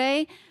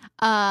yesterday,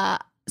 so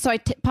I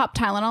pop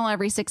Tylenol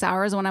every 6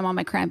 hours when I'm on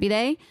my crampy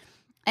day.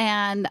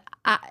 And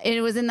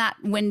it was in that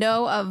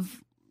window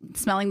of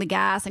smelling the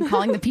gas and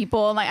calling the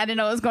people. And like, I didn't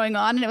know what was going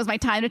on. And it was my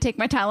time to take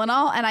my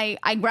Tylenol. And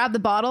I grabbed the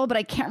bottle, but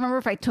I can't remember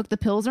if I took the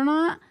pills or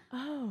not.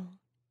 Oh.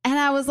 And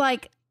I was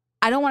like,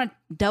 I don't want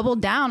to double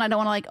down. I don't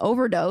want to like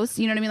overdose.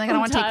 You know what I mean? Like I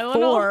don't want to take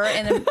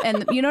Tylenol? 4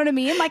 and you know what I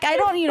mean? Like I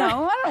don't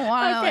want to.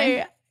 Okay.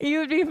 Like, You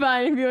would be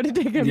fine if you would have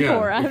taken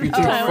 4. If you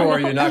take 4,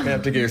 you're not going to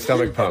have to get your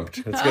stomach pumped.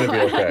 It's going to be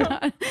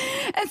okay.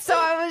 And so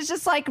I was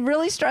just like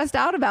really stressed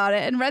out about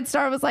it. And Red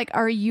Star was like,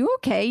 "Are you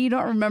okay? You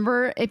don't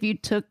remember if you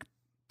took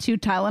 2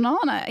 Tylenol?"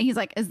 And he's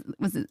like, "Is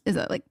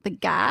it like the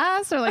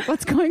gas or like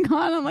what's going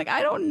on?" I'm like,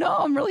 "I don't know.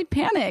 I'm really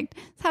panicked.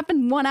 This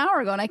happened 1 hour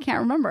ago and I can't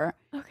remember."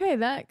 Okay,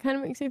 that kind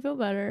of makes me feel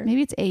better.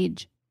 Maybe it's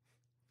age.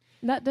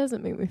 That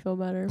doesn't make me feel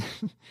better.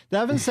 That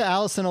happens to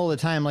Allison all the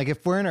time. Like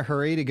if we're in a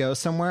hurry to go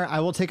somewhere, I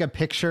will take a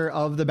picture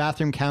of the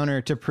bathroom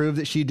counter to prove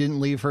that she didn't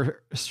leave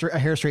her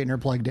hair straightener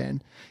plugged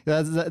in.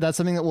 That's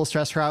something that will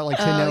stress her out like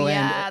to no end.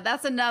 Yeah,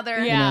 that's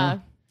another. Yeah. You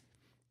know?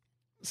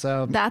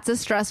 So That's a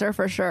stressor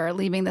for sure,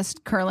 leaving this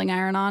curling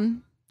iron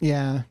on.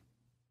 yeah.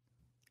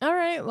 All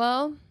right.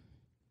 Well,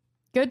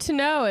 good to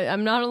know.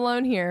 I'm not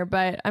alone here,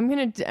 but I'm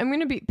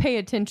gonna pay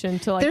attention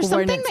to like There's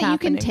when something it's that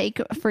happening. you can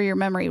take for your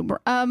memory.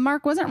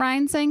 Mark, wasn't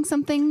Ryan saying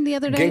something the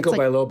other day? Ginkgo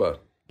biloba.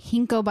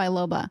 Ginkgo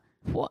biloba.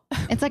 What?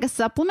 It's like a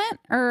supplement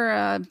or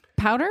a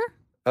powder?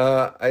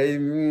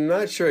 I'm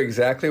not sure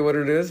exactly what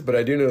it is, but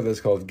I do know that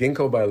it's called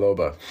Ginkgo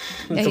biloba.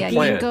 It's Yeah, a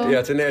plant. ginkgo. Yeah,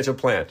 it's a natural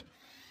plant.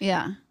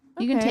 Yeah.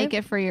 You can Okay. take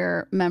it for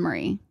your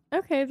memory.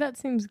 Okay, that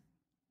seems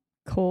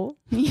cool.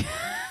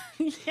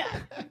 Yeah.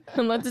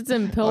 Unless it's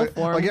in pill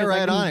form. I'll get 'cause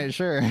right on it.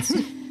 Sure. I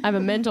have a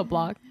mental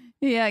block.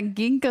 Yeah,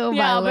 ginkgo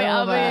Yeah, biloba.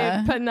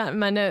 I'll be putting that in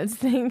my notes.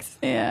 Thanks.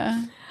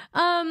 Yeah.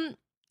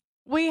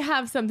 We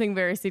have something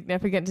very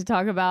significant to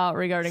talk about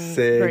regarding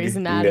Grey's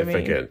Anatomy.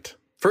 Significant.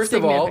 First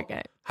of all,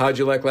 Significant. how'd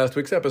you like last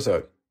week's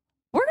episode?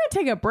 We're going to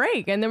take a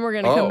break and then we're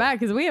going to come back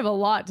because we have a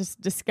lot to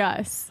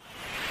discuss.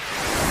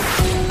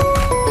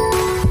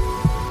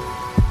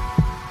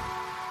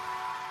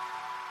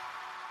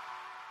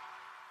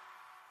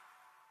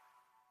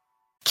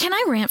 Can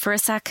I rant for a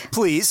sec?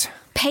 Please.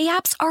 Pay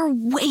apps are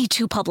way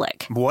too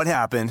public. What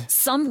happened?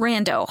 Some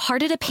rando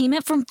hearted a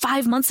payment from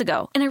 5 months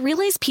ago, and I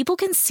realized people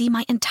can see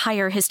my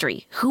entire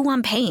history, who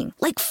I'm paying,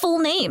 like full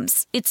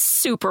names. It's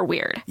super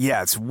weird.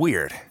 Yeah, it's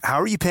weird. How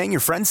are you paying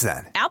your friends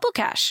then? Apple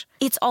Cash.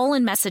 It's all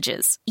in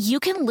messages. You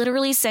can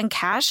literally send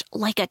cash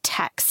like a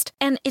text,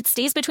 and it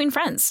stays between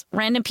friends.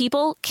 Random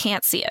people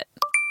can't see it.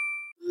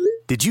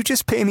 Did you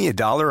just pay me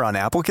 $1 on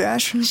Apple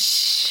Cash?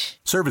 Shh.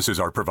 Services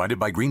are provided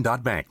by Green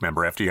Dot Bank,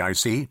 member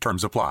FDIC.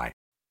 Terms apply.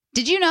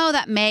 Did you know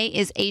that May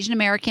is Asian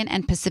American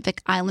and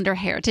Pacific Islander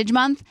Heritage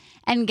Month?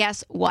 And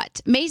guess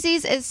what?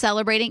 Macy's is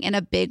celebrating in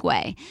a big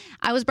way.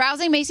 I was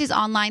browsing Macy's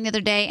online the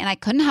other day and I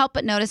couldn't help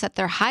but notice that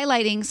they're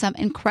highlighting some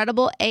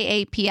incredible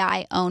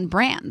AAPI-owned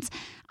brands.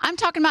 I'm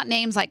talking about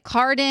names like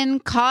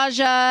Cardin,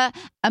 Kaja,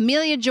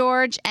 Amelia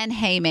George, and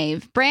Hey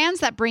Mave, brands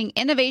that bring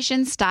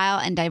innovation, style,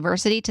 and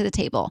diversity to the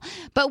table.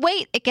 But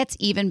wait, it gets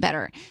even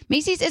better.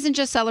 Macy's isn't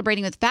just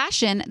celebrating with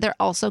fashion, they're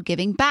also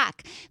giving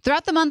back.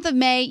 Throughout the month of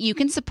May, you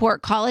can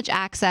support college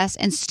access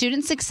and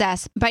student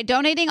success by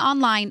donating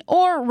online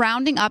or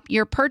rounding up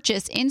your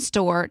purchase in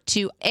store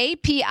to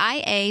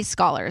APIA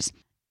scholars.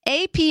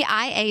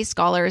 APIA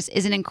Scholars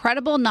is an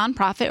incredible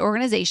nonprofit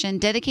organization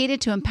dedicated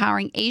to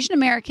empowering Asian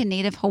American,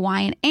 Native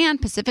Hawaiian,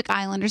 and Pacific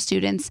Islander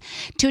students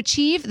to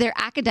achieve their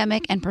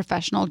academic and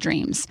professional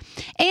dreams.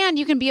 And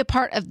you can be a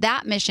part of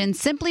that mission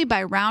simply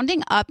by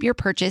rounding up your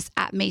purchase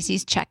at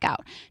Macy's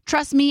checkout.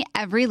 Trust me,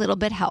 every little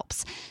bit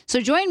helps.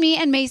 So join me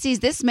and Macy's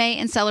this May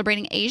in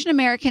celebrating Asian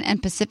American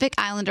and Pacific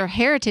Islander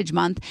Heritage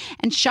Month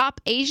and shop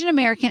Asian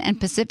American and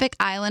Pacific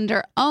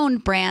Islander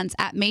owned brands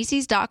at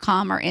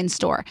Macys.com or in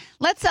store.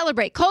 Let's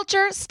celebrate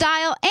culture,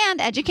 style, and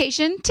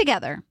education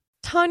together.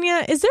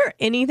 Tanya, is there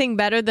anything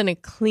better than a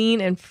clean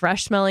and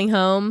fresh smelling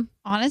home?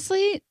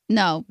 Honestly,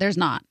 no, there's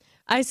not.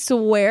 I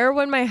swear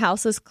when my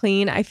house is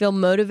clean, I feel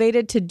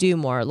motivated to do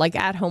more, like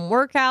at-home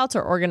workouts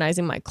or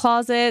organizing my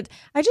closet.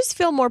 I just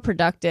feel more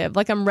productive,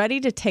 like I'm ready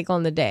to take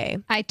on the day.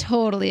 I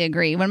totally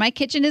agree. When my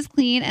kitchen is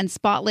clean and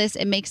spotless,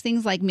 it makes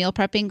things like meal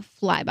prepping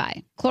fly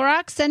by.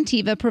 Clorox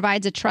Scentiva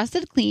provides a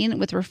trusted clean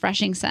with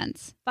refreshing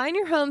scents. Find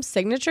your home's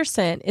signature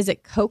scent. Is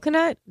it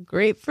coconut,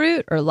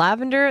 grapefruit, or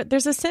lavender?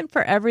 There's a scent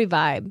for every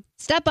vibe.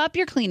 Step up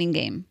your cleaning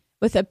game.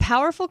 With a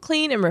powerful,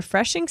 clean, and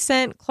refreshing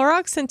scent,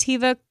 Clorox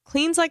Scentiva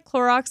cleans like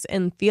Clorox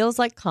and feels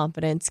like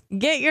confidence.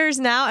 Get yours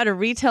now at a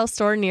retail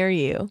store near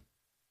you.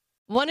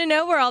 Want to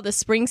know where all the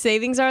spring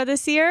savings are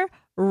this year?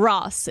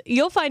 Ross.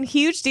 You'll find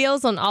huge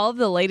deals on all of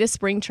the latest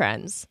spring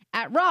trends.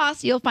 At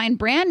Ross, you'll find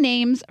brand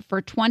names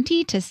for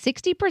 20 to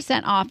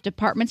 60% off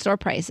department store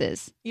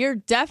prices. You're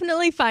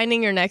definitely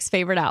finding your next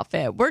favorite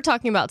outfit. We're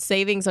talking about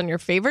savings on your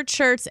favorite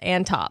shirts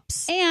and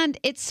tops. And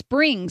it's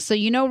spring, so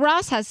you know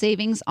Ross has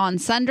savings on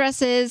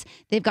sundresses.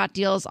 They've got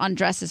deals on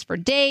dresses for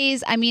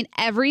days. I mean,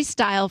 every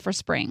style for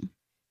spring.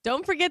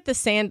 Don't forget the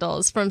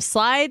sandals. From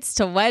slides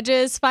to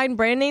wedges, find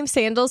brand name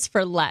sandals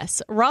for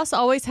less. Ross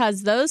always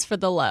has those for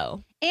the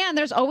low. And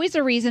there's always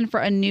a reason for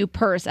a new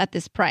purse at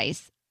this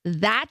price.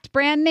 That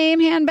brand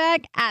name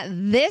handbag at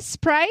this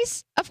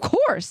price? Of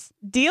course.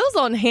 Deals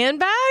on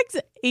handbags?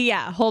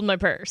 Yeah, hold my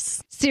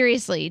purse.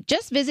 Seriously,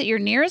 just visit your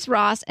nearest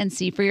Ross and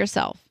see for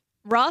yourself.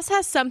 Ross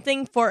has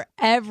something for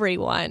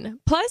everyone.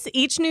 Plus,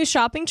 each new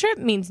shopping trip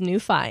means new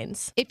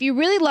finds. If you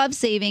really love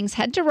savings,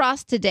 head to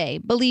Ross today.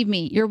 Believe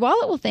me, your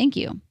wallet will thank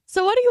you.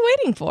 So what are you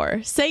waiting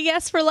for? Say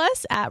yes for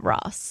less at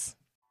Ross.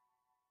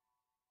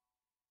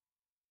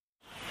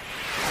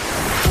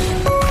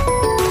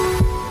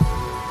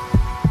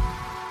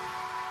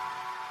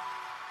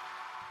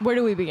 Where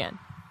do we begin?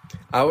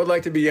 I would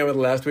like to begin with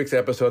last week's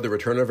episode, the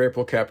return of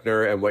April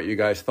Kepner, and what you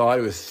guys thought.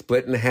 It was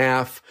split in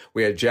half.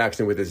 We had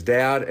Jackson with his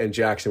dad and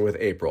Jackson with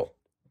April.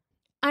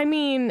 I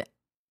mean,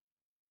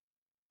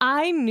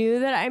 I knew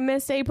that I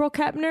missed April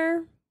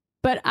Kepner,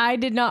 but I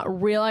did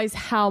not realize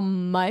how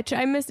much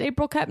I missed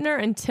April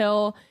Kepner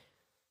until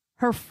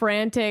her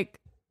frantic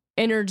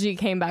energy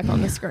came back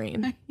on the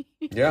screen.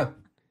 Yeah.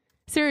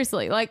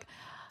 Seriously, like,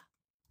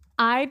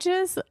 I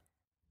just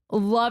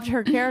loved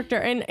her character,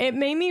 and it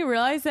made me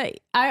realize that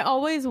I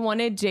always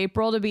wanted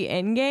Japril to be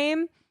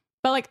Endgame,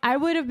 but like I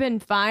would have been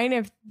fine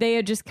if they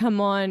had just come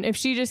on, if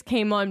she just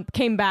came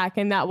back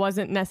and that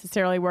wasn't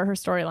necessarily where her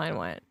storyline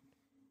went,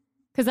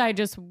 because I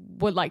just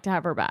would like to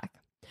have her back.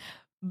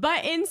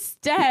 But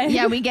instead,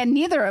 yeah, we get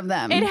neither of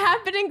them. It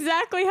happened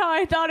exactly how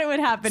I thought it would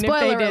happen. Spoiler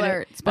if they did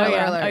alert. It. Spoiler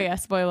alert. alert. Oh yeah,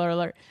 spoiler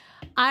alert.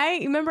 I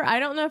remember, I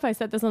don't know if I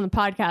said this on the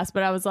podcast,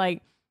 but I was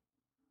like,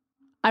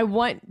 I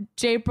want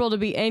Japril to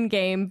be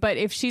Endgame, but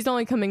if she's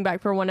only coming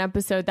back for one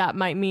episode, that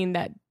might mean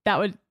that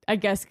would, I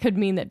guess, could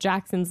mean that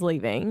Jackson's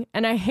leaving.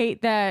 And I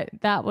hate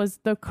that was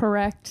the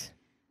correct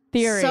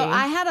theory. So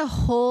I had a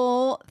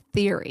whole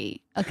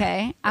theory,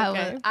 okay?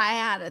 I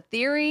had a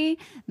theory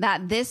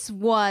that this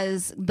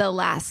was the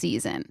last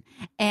season,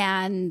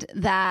 and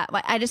that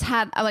like I just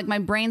had like my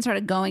brain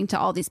started going to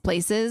all these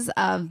places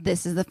of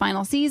this is the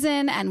final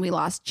season, and we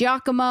lost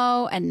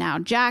Giacomo, and now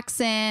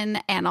Jackson,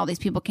 and all these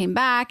people came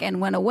back and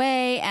went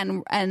away,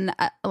 and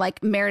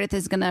like Meredith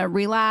is gonna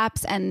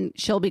relapse and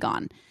she'll be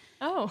gone.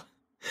 Oh,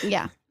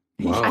 yeah.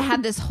 Wow. I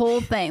had this whole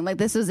thing like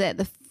this was it,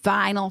 the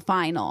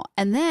final,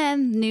 and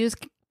then news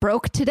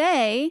broke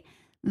today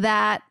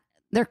that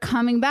they're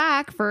coming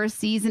back for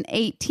season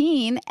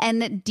 18,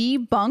 and it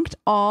debunked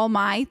all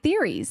my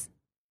theories.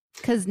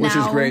 Which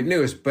is great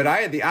news. But I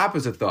had the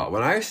opposite thought.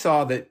 When I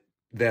saw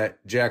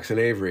that Jackson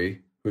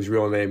Avery, whose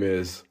real name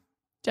is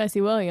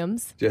Jesse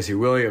Williams,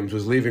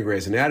 was leaving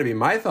Grey's Anatomy,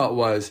 my thought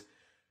was,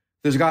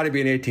 there's got to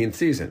be an 18th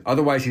season.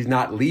 Otherwise, he's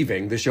not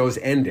leaving. The show's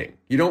ending.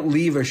 You don't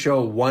leave a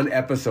show one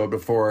episode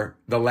before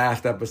the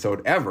last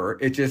episode ever.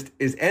 It just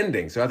is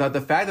ending. So I thought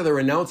the fact that they're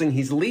announcing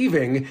he's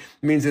leaving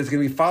means it's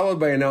going to be followed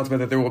by an announcement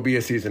that there will be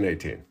a season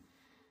 18.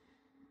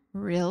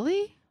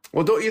 Really?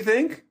 Well, don't you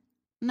think?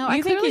 No,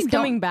 you think he's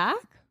coming back?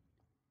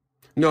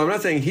 No, I'm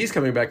not saying he's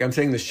coming back. I'm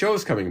saying the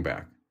show's coming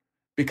back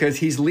because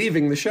he's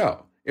leaving the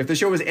show. If the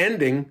show is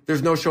ending,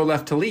 there's no show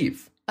left to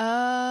leave.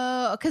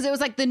 Oh, because it was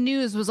like the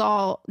news was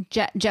all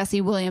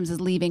Jesse Williams is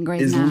leaving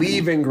Grey's Anatomy.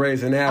 Leaving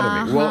Grey's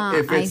Anatomy. Well,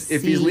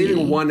 if he's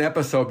leaving one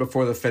episode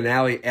before the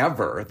finale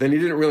ever, then he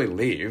didn't really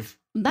leave.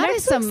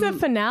 Next week's the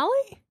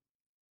finale?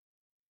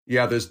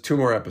 Yeah, there's 2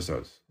 more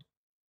episodes.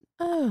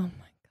 Oh my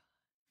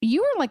God.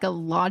 You were like a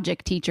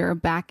logic teacher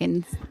back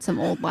in some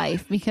old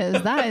life,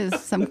 because that is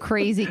some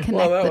crazy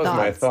connect Well, that the was dots.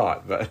 my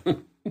thought, but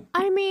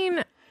I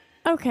mean,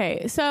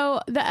 okay,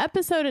 so the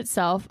episode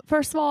itself,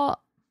 first of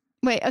all,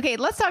 Wait, okay,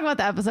 let's talk about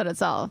the episode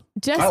itself.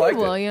 Jesse liked it.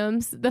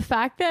 Williams, the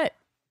fact that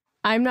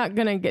I'm not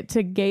going to get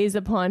to gaze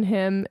upon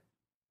him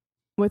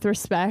with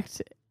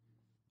respect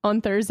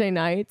on Thursday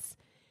nights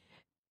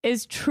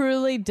is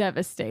truly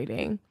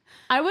devastating.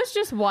 I was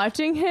just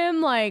watching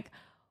him like,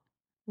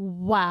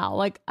 wow,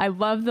 like I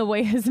love the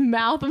way his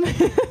mouth moves.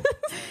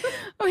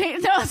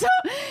 Wait, no, so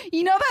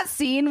you know that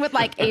scene with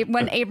like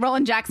when April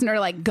and Jackson are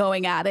like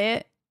going at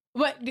it?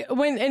 What,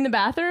 when in the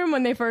bathroom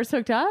when they first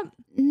hooked up?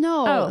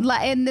 No,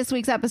 in this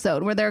week's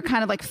episode where they're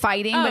kind of like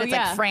fighting, but it's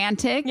like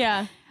frantic.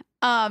 Yeah.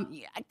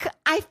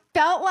 I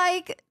felt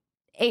like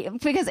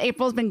because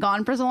April's been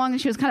gone for so long and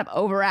she was kind of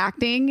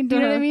overacting. Do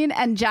you know what I mean?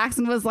 And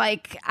Jackson was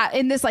like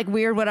in this like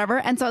weird whatever.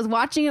 And so I was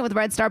watching it with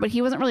Red Star, but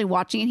he wasn't really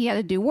watching it. He had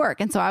to do work.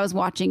 And so I was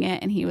watching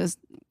it and he was,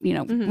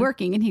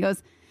 working. And he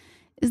goes,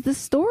 is the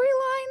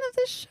storyline of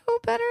this show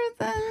better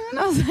than... And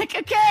I was like,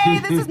 okay,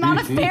 this is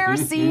not a fair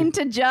scene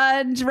to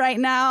judge right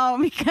now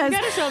because... You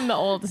gotta show him the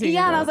old season.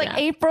 Yeah, and I was like,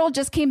 April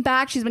just came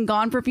back. She's been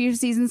gone for a few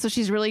seasons, so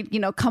she's really,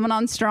 coming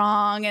on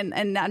strong.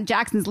 And now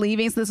Jackson's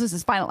leaving, so this was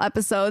his final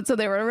episode. So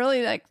they were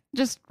really like,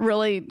 just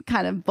really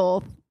kind of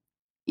both,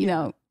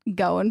 going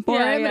for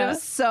it. But it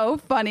was so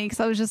funny because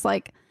I was just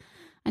like,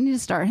 I need to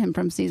start him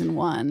from season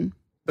 1.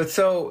 But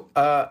so,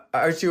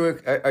 aren't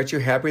you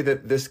happy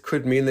that this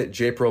could mean that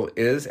J-April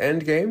is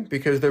Endgame?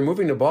 Because they're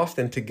moving to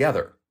Boston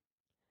together.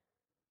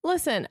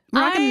 Listen, we're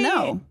not gonna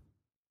know.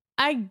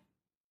 I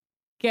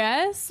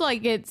guess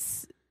like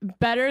it's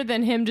better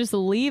than him just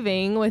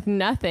leaving with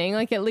nothing.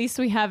 Like at least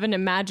we have an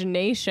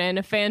imagination,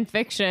 a fan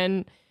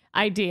fiction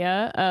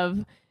idea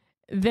of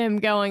them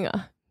going.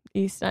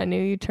 East, I knew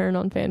you turn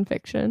on fan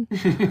fiction.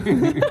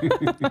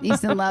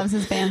 Easton loves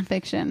his fan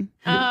fiction.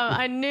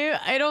 I knew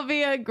it'll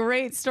be a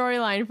great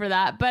storyline for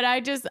that. But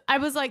I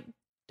was like,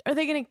 are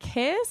they going to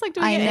kiss? Like,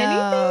 do we get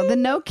anything? The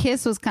no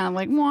kiss was kind of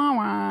like, wah,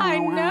 wah, I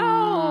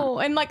know.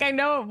 And like, I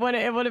know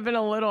it would have been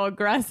a little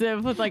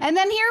aggressive with like. And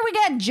then here we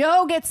get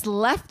Joe gets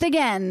left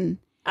again.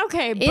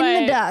 Okay, but.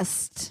 In the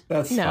dust.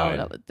 That's fine.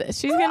 No,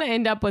 she's going to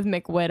end up with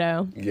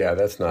McWidow. Yeah,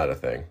 that's not a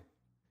thing.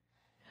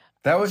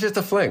 That was just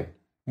a fling.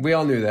 We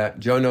all knew that.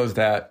 Joe knows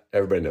that.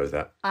 Everybody knows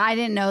that. I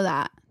didn't know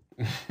that.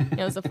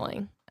 It was a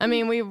fling. I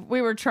mean, we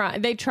were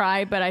trying. They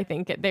tried, but I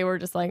think they were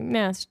just like,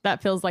 nah,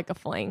 that feels like a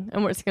fling,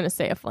 and we're just gonna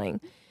say a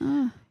fling.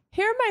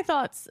 Here are my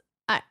thoughts.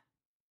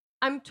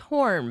 I'm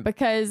torn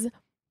because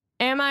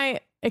am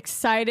I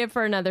excited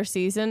for another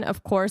season?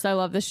 Of course, I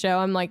love the show.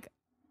 I'm like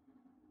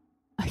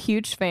a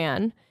huge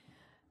fan.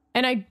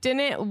 And I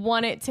didn't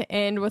want it to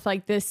end with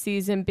like this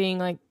season being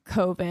like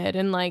COVID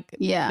and like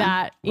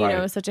that,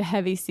 such a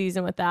heavy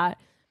season with that.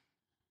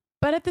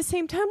 But at the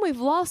same time, we've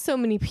lost so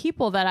many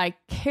people that I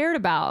cared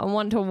about and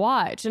wanted to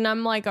watch. And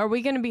I'm like, are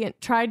we going to be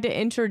tried to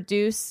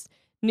introduce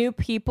new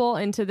people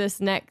into this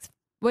next,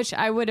 which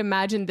I would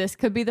imagine this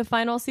could be the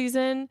final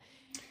season.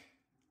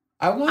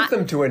 I want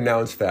them to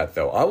announce that,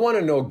 though. I want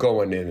to know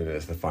going in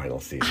as the final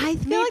season. I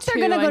feel like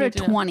they're going to go to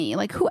 20.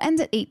 Like, who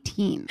ends at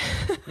 18?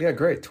 Yeah,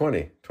 great.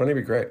 20. 20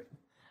 would be great.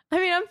 I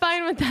mean, I'm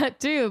fine with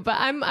that, too. But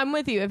I'm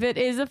with you. If it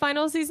is a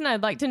final season,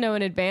 I'd like to know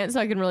in advance so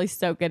I can really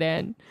soak it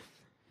in.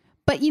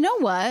 But you know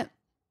what?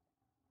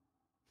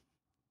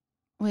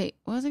 Wait,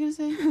 what was I going to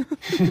say?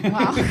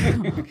 Wow.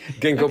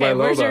 Ginkgo biloba.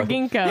 Where's your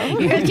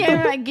ginkgo? You guys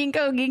can't like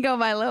ginkgo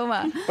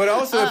biloba. But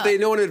also, if they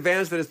know in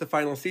advance that it's the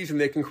final season,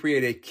 they can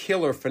create a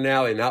killer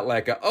finale, not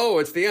like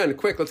it's the end.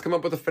 Quick, let's come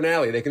up with a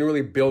finale. They can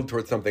really build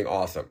towards something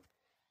awesome.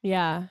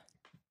 Yeah.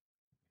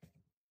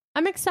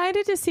 I'm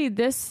excited to see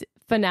this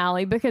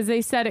finale because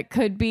they said it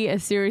could be a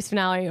series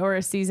finale or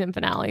a season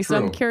finale. True. So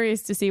I'm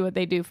curious to see what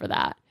they do for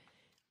that.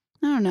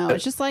 I don't know.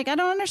 It's just like, I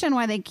don't understand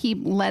why they keep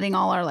letting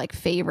all our like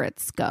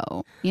favorites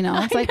go. You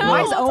know, it's like, how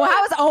is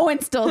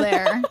Owen still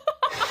there?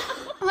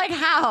 Like,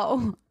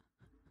 how?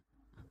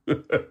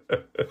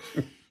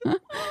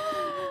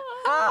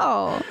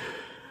 How?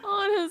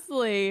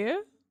 Honestly.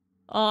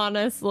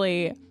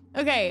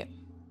 Okay.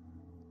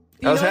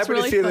 I was happy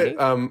to see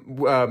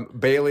that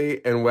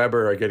Bailey and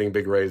Weber are getting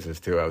big raises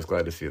too. I was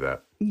glad to see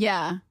that.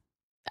 Yeah.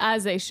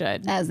 As they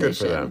should. Good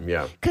for them,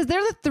 yeah. Because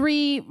they're the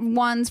three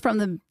ones from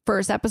the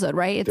first episode,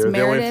 right? It's they're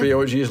Meredith. the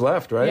only 3 OGs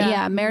left, right?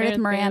 Yeah, Meredith,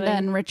 Miranda, Bailey.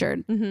 and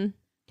Richard. Mm-hmm.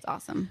 It's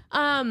awesome.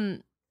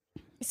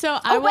 So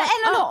I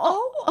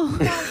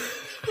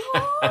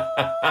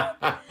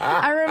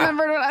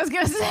remembered what I was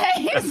going to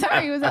say.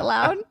 Sorry, was it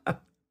loud?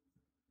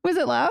 Was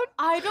it loud?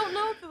 I don't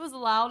know if it was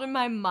loud in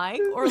my mic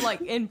or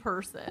like in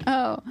person.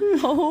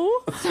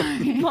 Oh,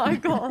 sorry. My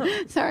God.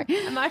 Sorry.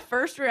 And my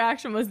first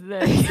reaction was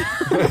this.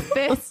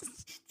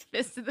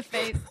 Fist to the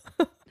face.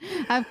 I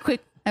have quick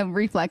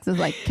reflexes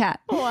like cat.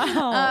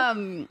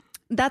 Wow.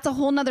 That's a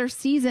whole nother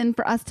season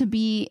for us to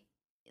be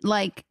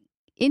like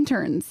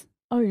interns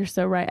Oh, you're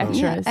so right.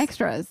 Extras. Yeah,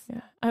 extras.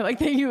 Yeah. I like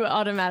that you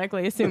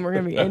automatically assume we're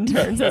going to be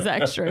interns as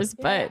extras,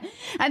 but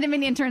I didn't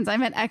mean interns. I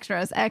meant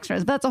extras.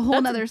 But that's a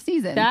whole nother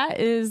season. that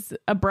is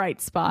a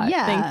bright spot.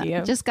 Yeah. Thank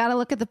you. Just got to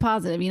look at the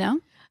positive, you know?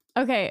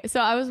 Okay.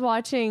 So I was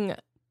watching,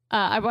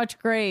 I watched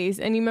Grey's,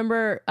 and you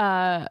remember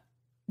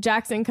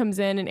Jackson comes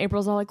in and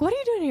April's all like, what are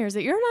you doing here? Is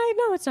it your night?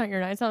 No, it's not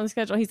your night. It's on the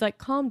schedule. He's like,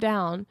 calm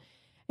down.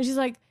 And she's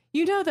like,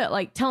 you know that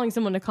like telling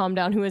someone to calm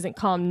down who isn't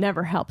calm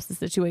never helps the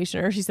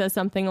situation. Or she says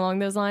something along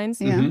those lines.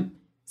 Yeah. Mm-hmm.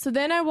 So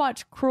then I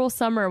watched Cruel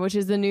Summer, which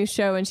is the new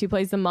show, and she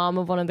plays the mom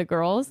of one of the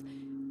girls.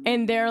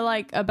 And they're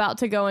like about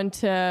to go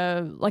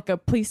into like a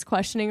police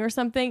questioning or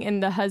something.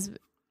 And the husband,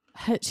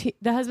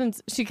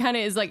 she kind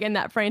of is like in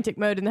that frantic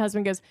mode. And the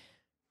husband goes,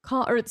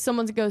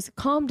 someone goes,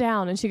 calm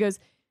down. And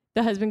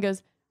the husband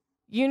goes,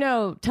 you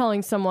know,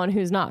 telling someone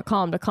who's not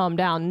calm to calm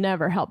down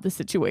never helped the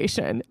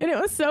situation. And it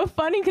was so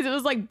funny because it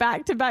was like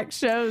back-to-back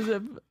shows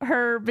of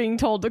her being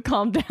told to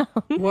calm down.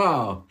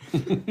 Wow.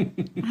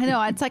 I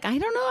know. It's like, I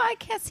don't know. I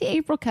can't see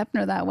April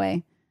Kepner that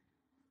way.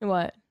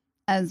 What?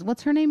 As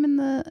what's her name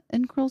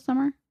in Cruel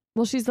Summer?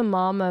 Well, she's the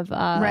mom of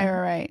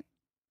Right.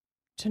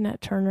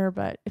 Jeanette Turner,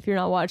 but if you're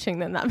not watching,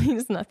 then that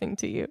means nothing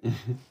to you.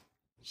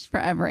 She's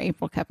forever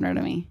April Kepner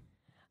to me.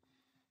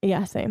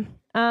 Yeah, same.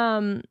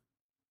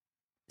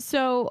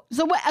 So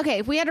what? Okay,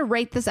 if we had to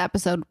rate this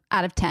episode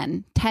out of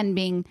 10, 10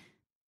 being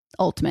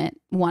ultimate,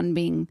 1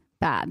 being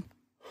bad.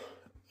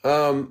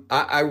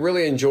 I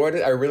really enjoyed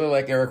it. I really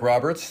like Eric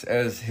Roberts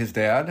as his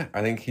dad.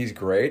 I think he's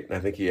great. I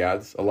think he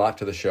adds a lot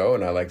to the show,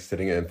 and I like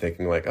sitting in and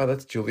thinking like, oh,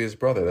 that's Julia's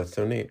brother. That's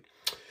so neat.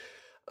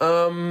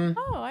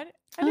 I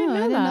didn't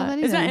know that.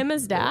 Is that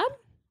Emma's dad?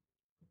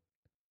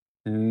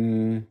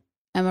 Emma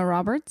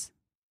Roberts?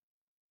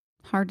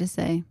 Hard to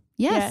say.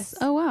 Yes.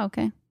 Oh, wow.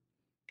 Okay.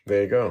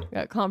 There you go.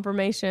 Got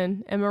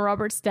confirmation. Emma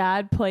Roberts'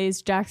 dad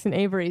plays Jackson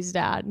Avery's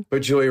dad.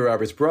 But Julia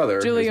Roberts' brother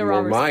is more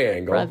Roberts' my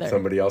angle. brother.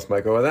 Somebody else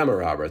might go with Emma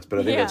Roberts, but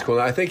I think that's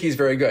cool. I think he's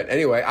very good.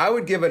 Anyway, I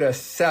would give it a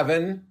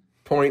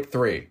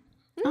 7.3.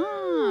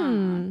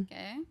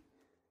 Okay.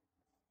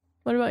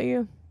 What about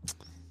you?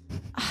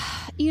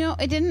 You know,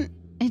 it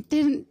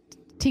didn't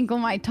tinkle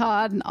my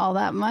Todd all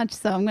that much,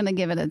 so I'm going to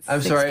give it a 6.7.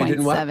 I'm sorry, it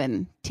didn't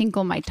what?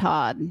 Tinkle my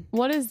Todd.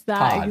 What is that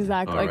Todd.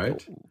 exactly? All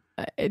like,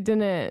 right. It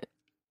didn't.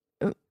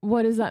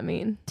 What does that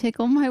mean?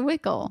 Tickle my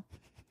wickle.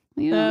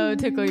 You know? Oh,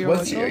 tickle your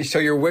wickle. So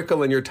your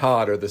Wickle and your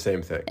Todd are the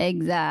same thing.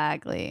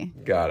 Exactly.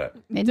 Got it.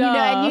 And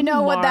you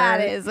know what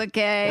that is,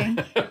 okay?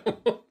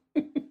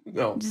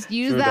 No. Just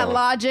use that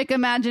logic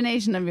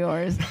imagination of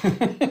yours.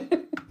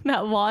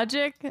 That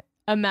logic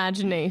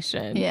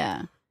imagination.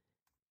 Yeah.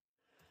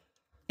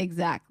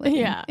 Exactly.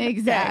 Yeah.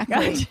 Exactly.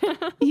 Okay,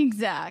 gotcha.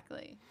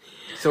 Exactly.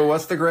 So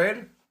what's the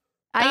grade?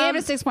 I gave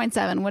it a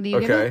 6.7. What do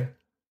you give Okay. it?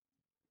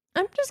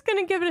 I'm just going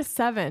to give it a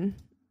 7.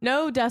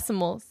 No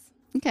decimals.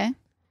 Okay.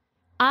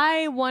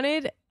 I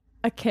wanted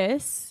a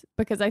kiss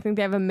because I think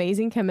they have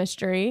amazing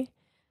chemistry.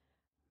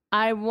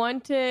 I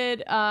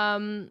wanted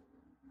a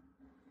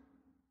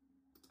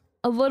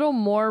little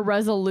more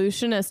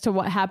resolution as to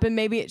what happened.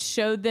 Maybe it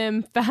showed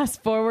them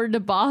fast forward to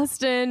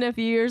Boston a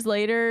few years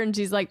later and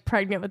she's like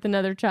pregnant with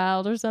another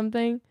child or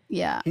something.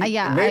 Yeah. I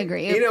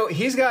agree. You know,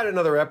 he's got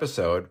another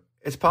episode.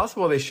 It's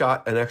possible they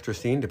shot an extra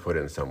scene to put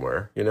in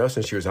somewhere, you know,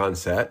 since she was on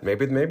set.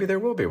 Maybe there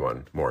will be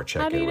one more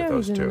check-in How do you with know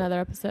those he's two. in another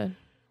episode?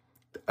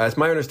 As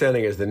my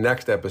understanding is the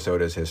next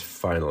episode is his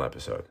final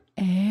episode.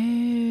 Oh.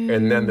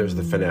 And then there's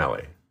the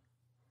finale.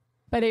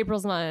 But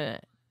April's not in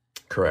it.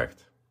 Correct.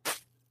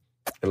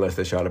 Unless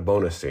they shot a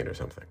bonus scene or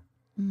something.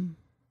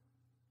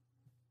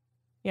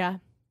 Yeah.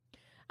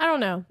 I don't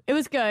know. It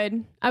was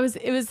good. I was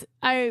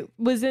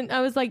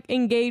like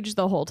engaged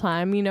the whole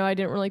time. You know, I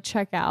didn't really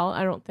check out,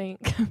 I don't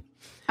think.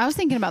 I was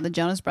thinking about the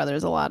Jonas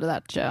Brothers a lot of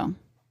that show.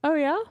 Oh,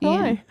 yeah?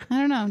 Why? Yeah. I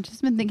don't know.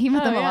 Just been thinking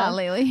about them a lot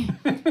lately.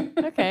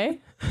 Okay.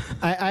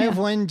 I have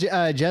one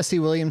Jesse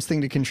Williams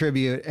thing to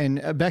contribute.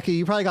 And Becca,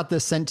 you probably got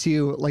this sent to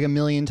you like a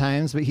million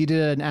times, but he did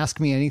an Ask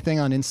Me Anything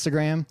on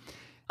Instagram.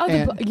 Oh,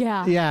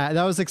 yeah. Yeah,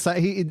 that was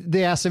exciting.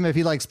 They asked him if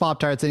he likes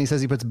Pop-Tarts, and he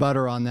says he puts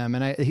butter on them.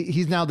 And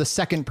he's now the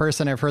second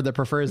person I've heard that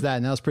prefers that,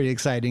 and that was pretty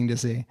exciting to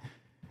see.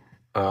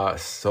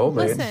 Soulmates.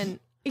 Listen,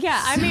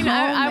 yeah, I mean,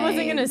 I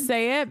wasn't going to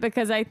say it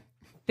because I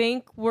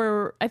think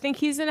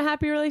he's in a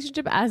happy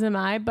relationship, as am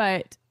I,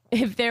 but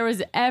if there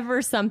was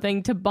ever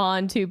something to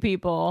bond two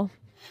people,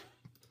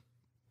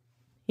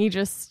 he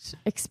just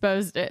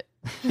exposed it.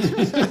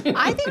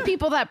 I think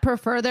people that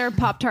prefer their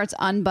Pop-Tarts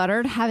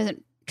unbuttered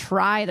haven't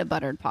tried a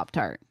buttered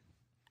Pop-Tart.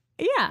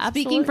 Yeah,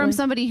 absolutely. Speaking from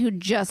somebody who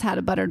just had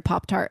a buttered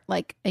Pop-Tart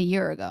like a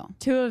year ago.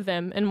 2 of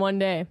them in one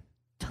day.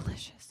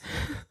 Delicious.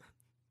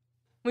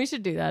 We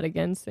should do that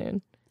again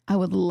soon. I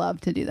would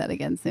love to do that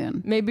again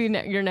soon. Maybe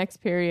your next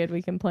period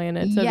we can plan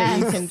it so that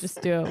you can just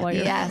do it while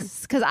you're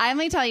Yes, because I let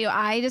me tell you,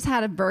 I just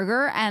had a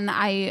burger and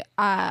I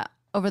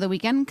over the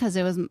weekend because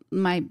it was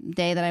my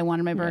day that I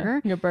wanted my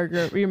burger.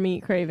 Your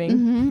meat craving.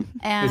 Mm-hmm.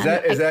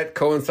 And Is that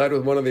coincide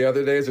with one of the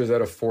other days, or is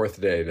that a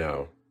 4th day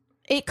now?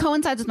 It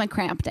coincides with my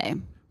cramp day.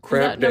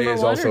 Cramp day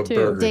is also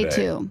burger day. Day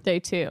 2. Day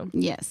 2.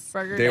 Yes.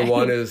 Burger Day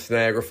 1 is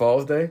Niagara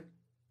Falls Day?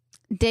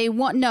 Day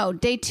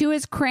 2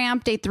 is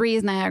Cramp. Day 3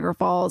 is Niagara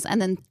Falls.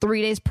 And then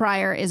 3 days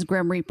prior is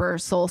Grim Reaper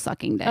Soul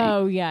Sucking Day.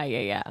 Oh,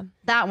 yeah.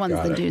 That one's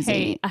Got the it.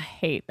 doozy. I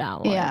hate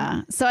that one.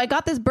 Yeah. So I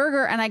got this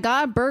burger, and I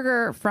got a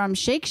burger from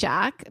Shake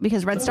Shack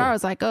because Red Star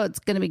was like, oh, it's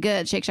going to be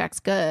good. Shake Shack's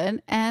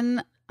good.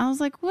 And I was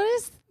like,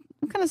 what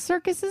kind of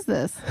circus is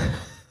this?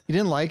 You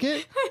didn't like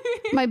it?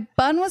 My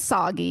bun was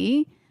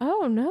soggy.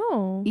 Oh,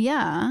 no.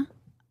 Yeah.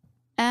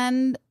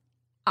 And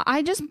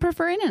I just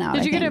prefer In-N-Out.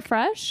 Did I you get it think.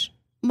 fresh?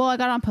 Well, I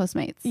got it on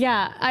Postmates.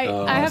 Yeah. I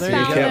have so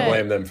found you can't that-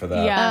 blame them for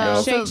that. Yeah.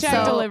 No? Shake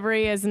Shack So-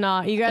 delivery is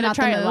not. You got to Not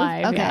the try it move?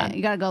 live. Okay. Yeah.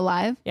 You got to go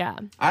live. Yeah.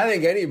 I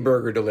think any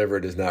burger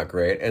delivered is not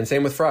great, and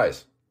same with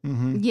fries.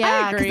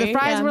 Yeah, because the agree,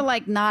 fries yeah. were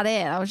like not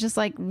it. I was just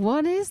like,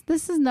 what is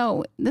this? Is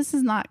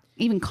not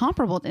even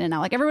comparable to In-N-Out.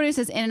 Like everybody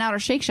says In-N-Out or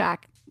Shake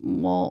Shack.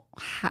 Well,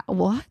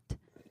 what?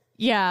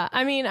 Yeah,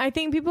 I mean, I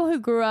think people who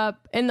grew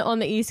up on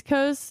the East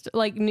Coast,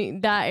 like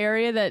that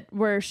area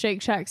where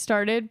Shake Shack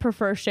started,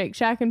 prefer Shake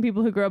Shack, and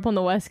people who grew up on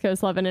the West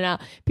Coast love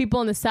In-N-Out. People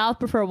in the South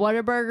prefer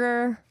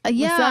Whataburger.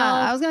 Yeah, Myself.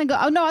 I was gonna go.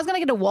 Oh no, I was gonna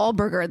get a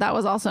Wahlburger. That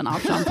was also an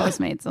option on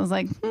Postmates. I was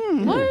like,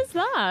 What is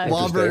that?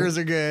 Wahlburgers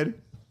are good.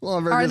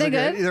 Wahlburgers Are they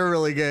good? They're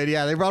really good.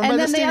 Yeah, they brought them and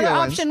by then the the studio other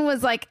ones. option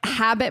was like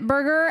Habit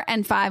Burger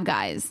and Five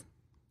Guys.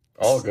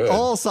 All good.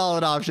 All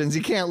solid options.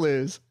 You can't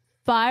lose.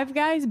 Five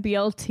Guys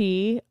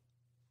BLT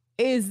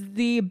is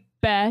the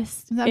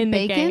best Is that in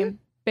the bacon? game.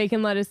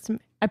 Bacon, lettuce.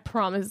 I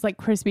promise, it's like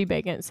crispy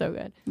bacon. It's so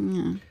good.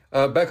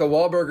 Becca,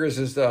 Wahlburgers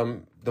is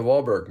the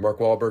Wahlberg, Mark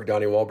Wahlberg,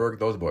 Donnie Wahlberg,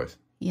 those boys.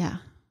 Yeah.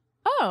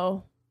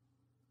 Oh,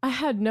 I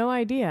had no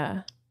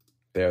idea.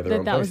 They have their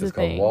own That was place. It's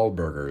the called thing.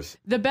 Wahlburgers.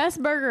 The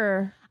best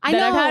burger I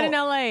that I've know. had in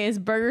LA is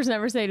Burgers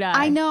Never Say Die.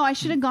 I know. I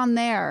should have gone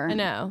there. I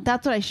know.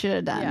 That's what I should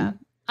have done. Yeah.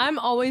 I'm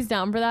always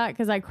down for that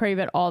because I crave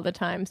it all the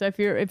time. So if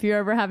you're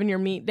ever having your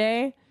meat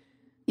day,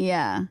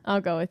 Yeah.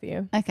 I'll go with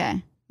you.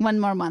 Okay. One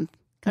more month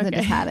because Okay. I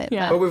just had it.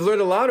 Yeah. But we've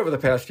learned a lot over the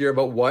past year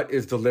about what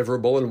is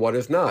deliverable and what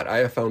is not. I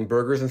have found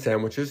burgers and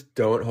sandwiches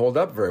don't hold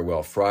up very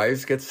well.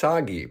 Fries get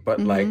soggy, but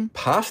like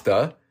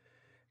pasta,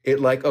 it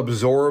like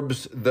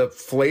absorbs the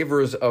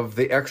flavors of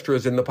the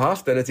extras in the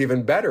pasta, and it's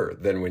even better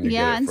than when you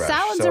Yeah, get it and fresh.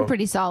 salads So, are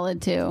pretty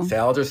solid too.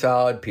 Salads are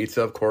solid.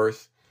 Pizza, of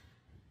course.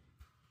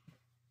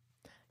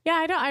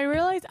 Yeah, I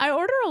realize I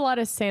order a lot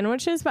of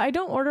sandwiches, but I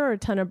don't order a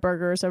ton of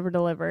burgers over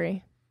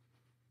delivery.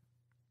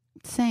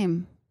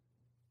 Same.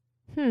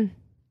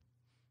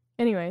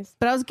 Anyways.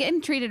 But I was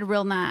getting treated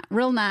real nice.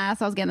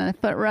 I was getting a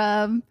foot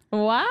rub.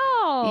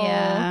 Wow.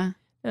 Yeah.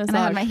 That's And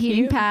I had all my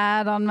heating cute.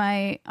 pad on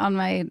my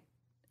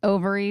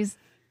ovaries.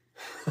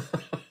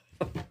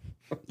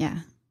 Yeah.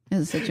 It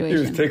was a He was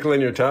situation.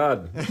 tickling your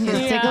Todd. He was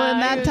tickling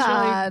he that was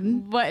Todd.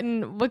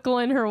 Really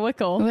wickling her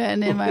wickle.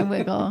 Went in my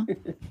wiggle.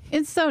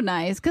 It's so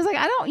nice because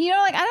I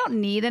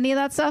don't need any of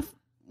that stuff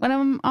when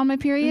I'm on my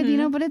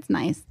period, but it's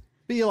nice.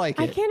 But you like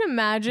I it. can't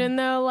imagine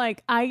though,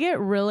 like I get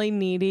really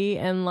needy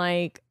and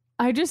like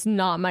I just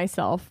knot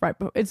myself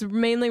it's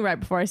mainly right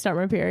before I start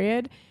my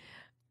period.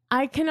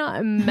 I cannot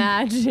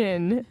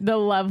imagine the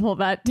level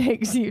that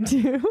takes you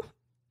to.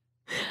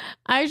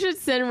 I should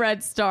send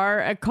Red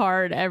Star a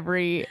card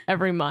every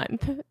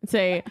month.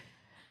 Say,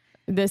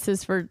 this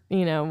is for,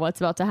 what's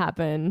about to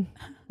happen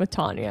with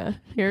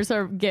Tanya. Here's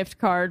our gift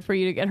card for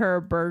you to get her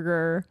a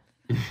burger.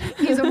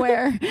 He's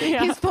aware.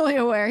 He's fully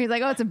aware. He's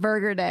like, oh, it's a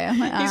burger day. I'm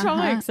like, He's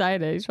probably uh-huh.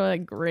 excited. He's probably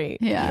like, great.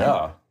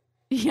 Yeah.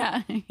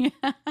 Yeah.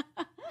 Yeah.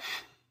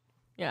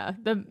 Yeah,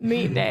 the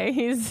meat day.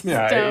 He's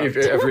Yeah, stoked.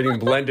 if eating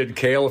blended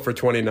kale for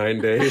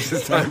 29 days,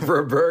 it's time for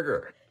a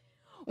burger.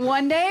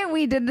 One day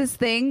we did this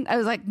thing. I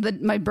was like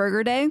my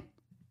burger day.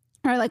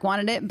 I like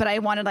wanted it, but I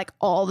wanted like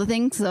all the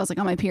things because I was like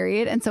on my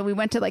period. And so we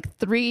went to like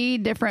 3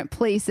 different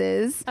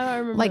places. Oh, I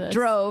remember like this.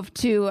 drove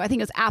to, I think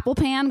it was Apple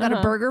Pan, got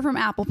a burger from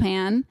Apple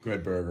Pan.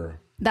 Good burger.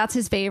 That's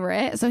his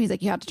favorite. So he's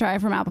like, you have to try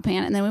it from Apple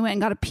Pan. And then we went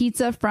and got a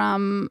pizza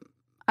from,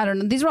 I don't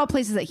know. These were all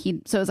places that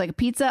so it was like a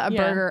pizza, a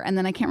Yeah. burger, and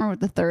then I can't remember what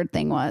the third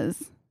thing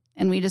was.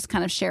 And we just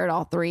kind of shared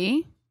all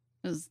 3.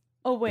 It was,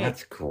 Oh, wait.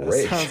 That's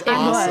great. Sounds it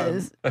awesome.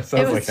 was. That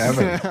sounds it like was-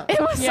 heaven.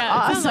 It was Yeah, it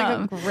awesome.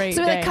 sounds like a great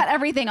So we like day. cut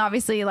everything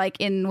obviously like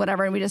in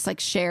whatever, and we just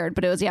like shared.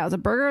 But it was a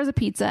burger, it was a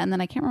pizza, and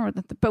then I can't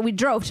remember but we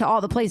drove to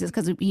all the places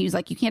because he was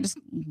like, you can't just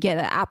get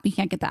you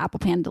can't get the Apple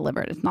Pan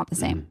delivered. It's not the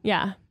same.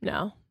 Yeah,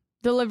 no.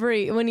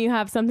 Delivery, when you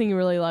have something you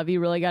really love, you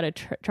really got to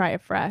try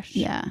it fresh.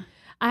 Yeah.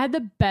 I had the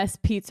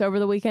best pizza over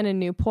the weekend in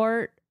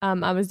Newport.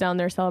 I was down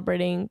there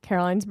celebrating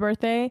Caroline's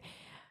birthday.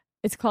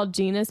 It's called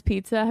Gina's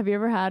Pizza. Have you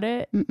ever had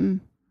it?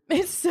 Mm-mm.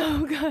 It's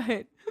so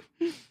good.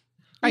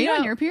 Are you know-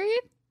 on your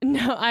period?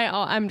 No,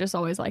 I'm just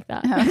always like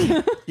that.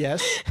 Okay.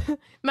 Yes.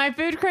 My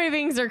food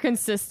cravings are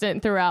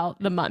consistent throughout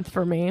the month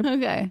for me.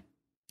 Okay.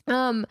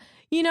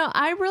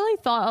 I really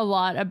thought a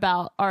lot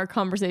about our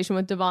conversation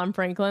with Devon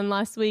Franklin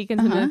last week and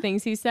some of the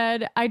things he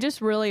said. I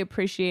just really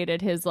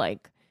appreciated his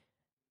like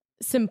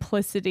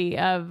simplicity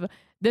of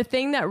the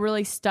thing that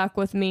really stuck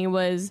with me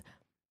was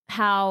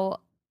how,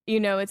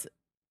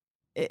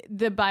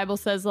 the Bible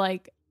says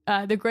like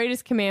the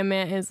greatest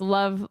commandment is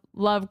love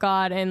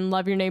God and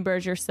love your neighbor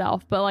as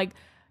yourself. But like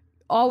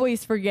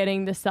always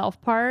forgetting the self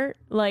part,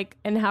 like,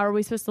 and how are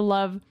we supposed to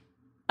love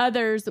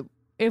others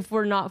if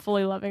we're not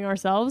fully loving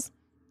ourselves?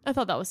 I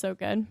thought that was so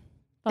good.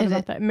 Thought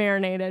about that.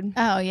 Marinated.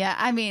 Oh, yeah.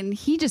 I mean,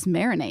 he just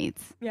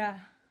marinates. Yeah.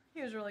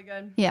 He was really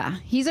good. Yeah.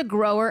 He's a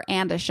grower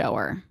and a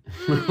shower.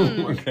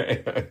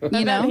 Okay.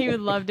 You know? He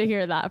would love to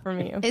hear that from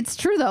you. It's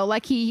true though.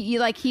 Like he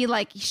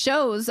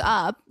shows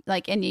up,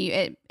 like, and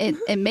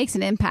it makes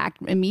an impact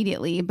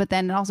immediately, but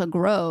then it also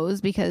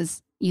grows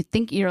because you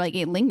think you're like,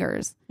 it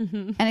lingers.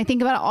 And I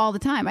think about it all the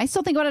time. I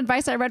still think about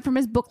advice I read from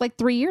his book like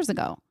 3 years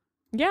ago.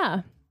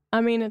 Yeah.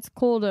 I mean, it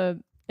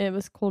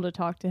was cool to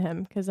talk to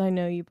him because I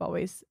know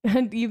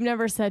you've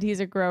never said he's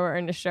a grower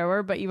and a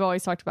shower, but you've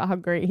always talked about how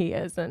great he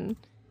is, and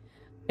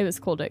it was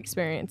cool to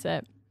experience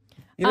it.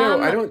 You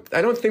know, I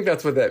don't think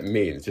that's what that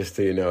means. Just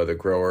so you know, the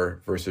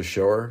grower versus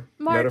shower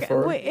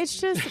metaphor. Wait, it's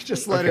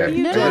just let her.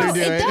 No, let her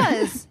do it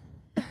does.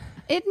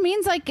 It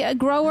means like a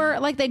grower,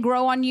 like they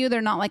grow on you.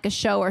 They're not like a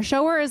shower.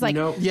 Shower is like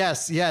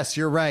Yes,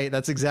 you're right.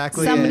 That's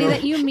exactly somebody it.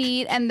 that you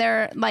meet and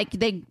they're like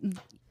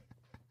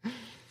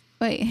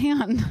Wait,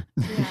 hang on.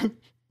 Yeah.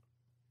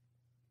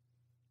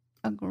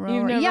 A grower.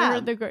 You've never yeah.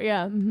 heard the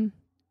mm-hmm.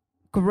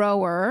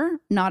 Grower,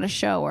 not a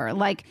shower.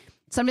 Like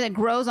somebody that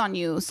grows on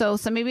you. So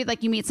maybe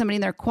like you meet somebody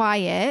and they're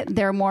quiet.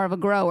 They're more of a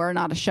grower,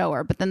 not a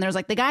shower. But then there's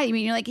like the guy you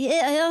meet, and you're like,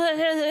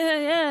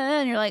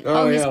 and you're like,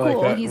 oh, he's yeah,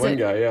 cool. Like that He's one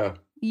guy, yeah.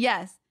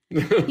 Yes.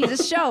 He's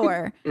a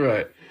shower.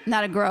 Right.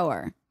 Not a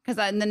grower.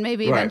 And then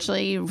maybe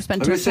eventually you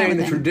spend too I'm much just time saying with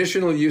the him.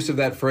 traditional use of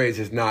that phrase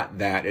is not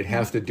that. It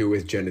has to do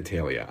with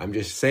genitalia. I'm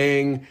just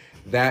saying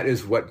that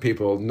is what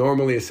people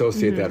normally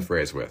associate that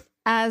phrase with.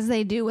 As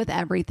they do with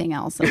everything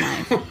else in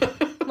life.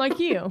 Like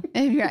you.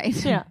 Right.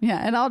 Yeah.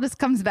 Yeah. It all just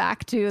comes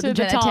back to the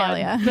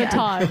genitalia. The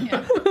Todd.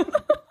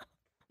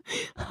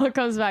 It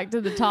comes back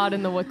to the Todd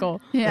and the Wickle.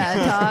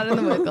 Yeah, Todd and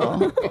the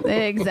Wickle.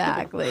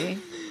 Exactly.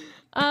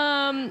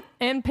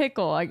 And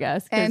pickle, I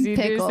guess, because And you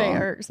pickle. do say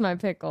irks my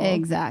pickle.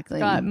 Exactly.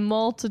 Got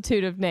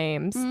multitude of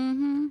names.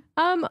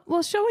 Mm-hmm.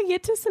 Well, shall we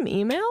get to some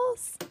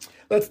emails?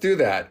 Let's do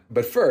that.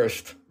 But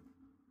first,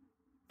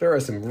 there are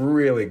some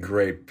really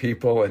great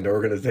people and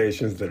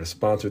organizations that have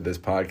sponsored this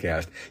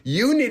podcast.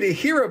 You need to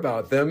hear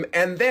about them,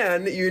 and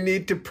then you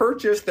need to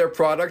purchase their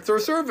products or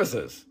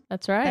services.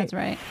 That's right. That's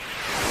right.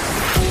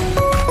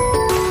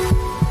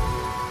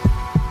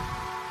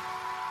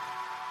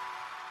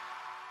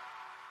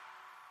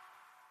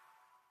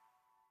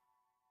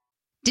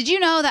 Did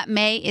you know that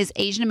May is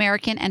Asian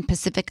American and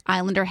Pacific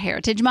Islander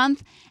Heritage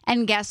Month?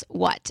 And guess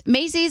what?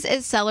 Macy's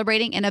is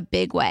celebrating in a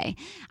big way.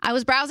 I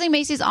was browsing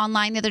Macy's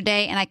online the other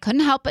day, and I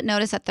couldn't help but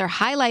notice that they're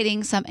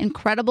highlighting some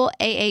incredible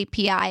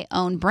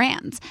AAPI-owned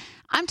brands.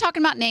 I'm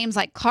talking about names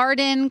like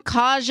Cardin,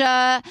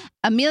 Kaja,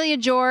 Amelia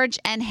George,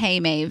 and Hey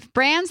Mave,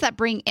 brands that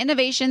bring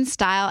innovation,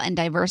 style, and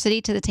diversity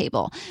to the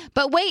table.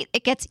 But wait,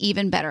 it gets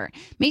even better.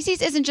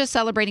 Macy's isn't just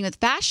celebrating with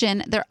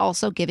fashion, they're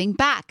also giving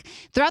back.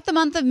 Throughout the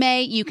month of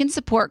May, you can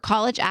support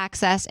college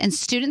access and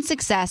student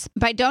success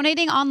by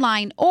donating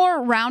online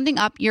or rounding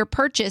up your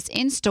purchase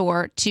in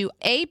store to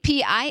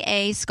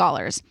APIA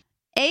Scholars.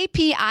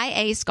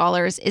 APIA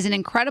Scholars is an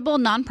incredible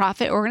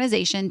nonprofit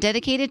organization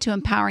dedicated to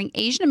empowering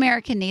Asian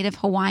American, Native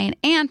Hawaiian,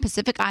 and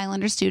Pacific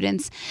Islander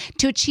students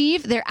to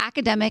achieve their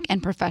academic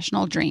and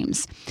professional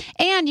dreams.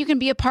 And you can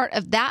be a part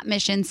of that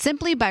mission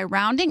simply by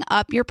rounding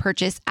up your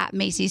purchase at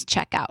Macy's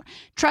checkout.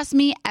 Trust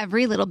me,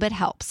 every little bit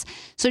helps.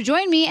 So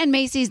join me and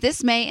Macy's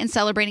this May in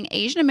celebrating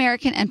Asian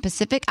American and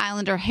Pacific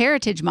Islander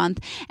Heritage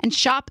Month and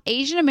shop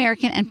Asian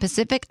American and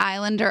Pacific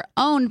Islander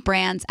owned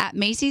brands at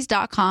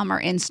Macys.com or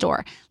in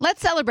store.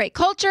 Let's celebrate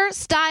culture,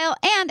 style,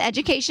 and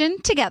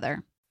education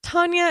together.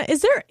 Tanya,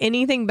 is there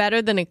anything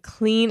better than a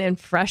clean and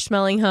fresh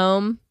smelling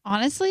home?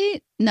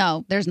 Honestly,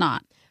 no, there's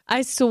not.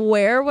 I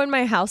swear when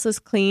my house is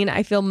clean,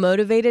 I feel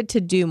motivated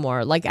to do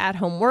more, like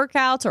at-home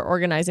workouts or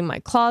organizing my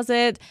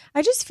closet.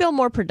 I just feel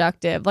more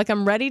productive, like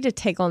I'm ready to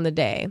take on the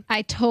day.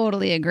 I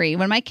totally agree.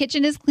 When my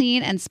kitchen is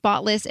clean and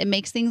spotless, it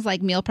makes things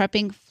like meal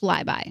prepping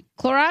fly by.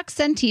 Clorox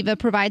Scentiva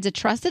provides a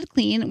trusted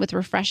clean with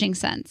refreshing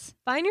scents.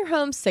 Find your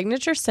home's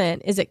signature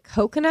scent. Is it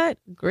coconut,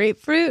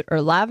 grapefruit,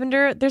 or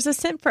lavender? There's a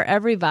scent for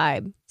every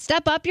vibe.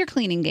 Step up your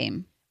cleaning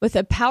game. With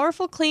a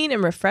powerful, clean,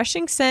 and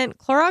refreshing scent,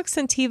 Clorox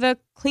Scentiva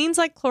cleans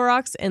like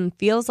Clorox and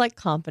feels like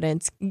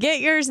confidence.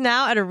 Get yours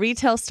now at a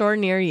retail store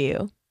near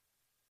you.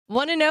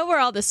 Want to know where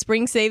all the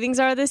spring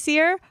savings are this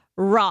year?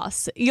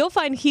 Ross. You'll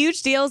find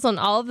huge deals on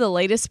all of the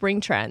latest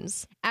spring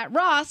trends. At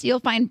Ross, you'll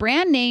find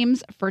brand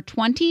names for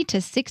 20 to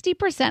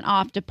 60%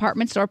 off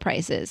department store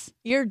prices.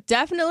 You're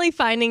definitely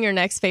finding your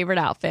next favorite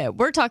outfit.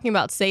 We're talking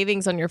about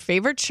savings on your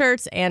favorite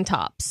shirts and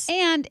tops.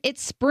 And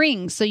it's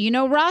spring, so you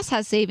know Ross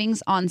has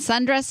savings on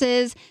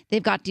sundresses.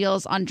 They've got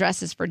deals on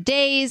dresses for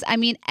days. I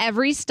mean,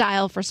 every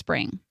style for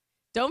spring.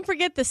 Don't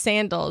forget the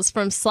sandals.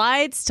 From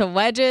slides to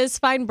wedges,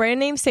 find brand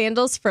name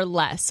sandals for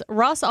less.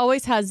 Ross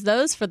always has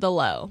those for the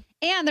low.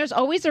 And there's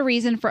always a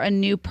reason for a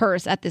new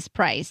purse at this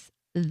price.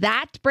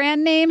 That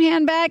brand name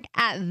handbag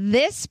at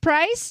this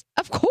price?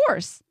 Of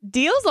course.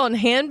 Deals on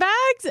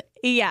handbags?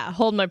 Yeah,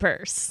 hold my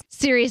purse.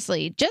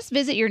 Seriously, just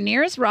visit your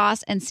nearest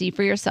Ross and see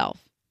for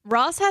yourself.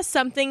 Ross has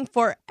something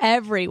for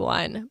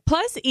everyone.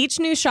 Plus, each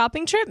new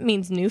shopping trip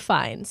means new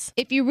finds.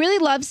 If you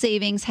really love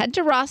savings, head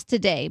to Ross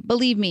today.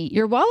 Believe me,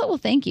 your wallet will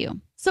thank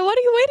you. So what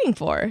are you waiting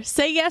for?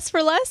 Say yes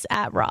for less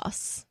at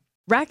Ross.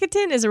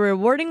 Rakuten is a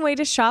rewarding way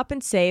to shop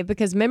and save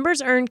because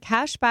members earn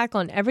cash back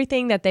on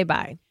everything that they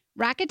buy.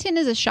 Rakuten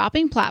is a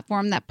shopping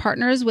platform that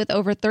partners with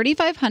over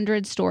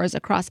 3,500 stores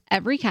across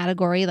every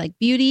category like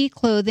beauty,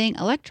 clothing,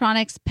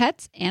 electronics,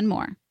 pets, and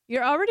more.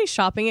 You're already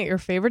shopping at your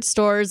favorite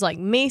stores like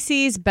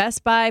Macy's,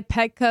 Best Buy,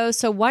 Petco,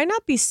 so why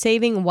not be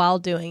saving while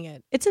doing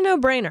it? It's a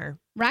no-brainer.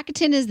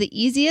 Rakuten is the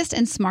easiest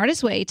and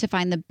smartest way to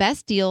find the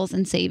best deals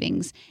and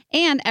savings.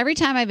 And every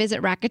time I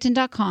visit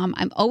Rakuten.com,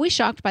 I'm always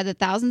shocked by the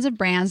thousands of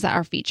brands that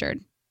are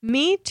featured.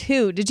 Me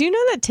too. Did you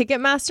know that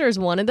Ticketmaster is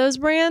one of those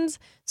brands?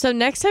 So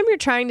next time you're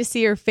trying to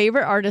see your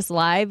favorite artist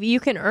live, you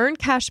can earn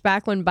cash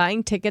back when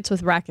buying tickets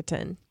with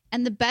Rakuten.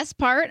 And the best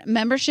part,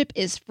 membership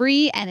is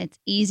free and it's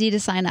easy to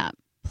sign up.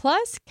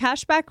 Plus,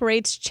 cashback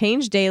rates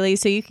change daily,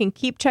 so you can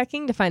keep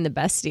checking to find the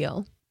best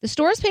deal. The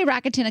stores pay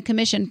Rakuten a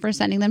commission for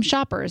sending them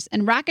shoppers,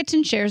 and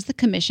Rakuten shares the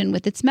commission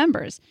with its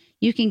members.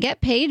 You can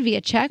get paid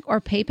via check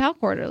or PayPal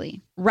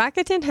quarterly.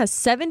 Rakuten has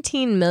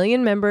 17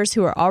 million members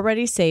who are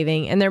already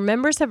saving, and their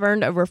members have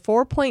earned over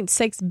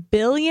 $4.6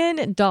 billion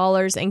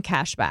in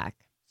cash back.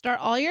 Start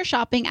all your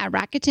shopping at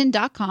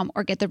Rakuten.com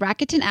or get the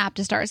Rakuten app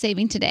to start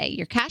saving today.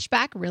 Your cash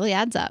back really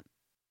adds up.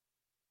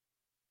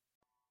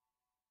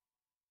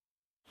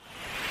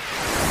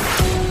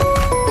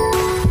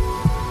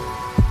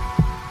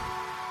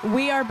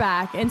 We are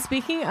back. And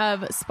speaking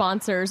of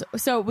sponsors,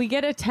 so we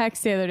get a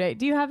text the other day.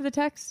 Do you have the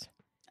text?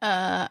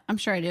 I'm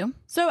sure I do.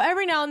 So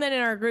every now and then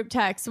in our group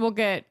text, we'll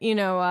get,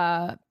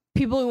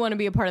 people who want to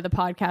be a part of the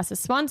podcast as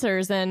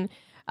sponsors. And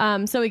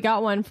so we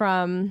got one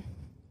from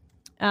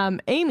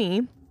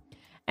Amy.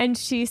 And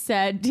she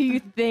said, do you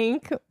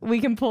think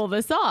we can pull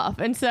this off?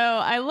 And so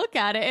I look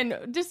at it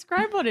and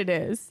describe what it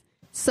is.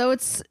 So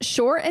it's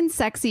short and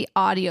sexy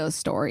audio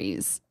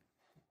stories.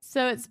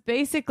 So it's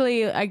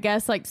basically, I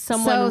guess, like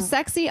someone... So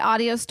sexy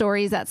audio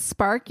stories that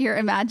spark your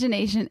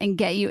imagination and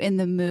get you in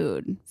the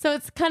mood. So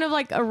it's kind of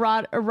like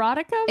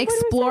erotica?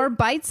 Explore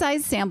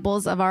bite-sized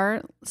samples of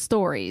our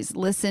stories.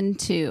 Listen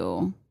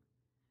to...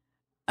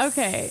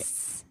 Okay.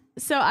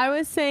 So I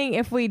was saying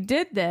if we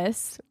did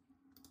this,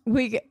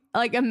 we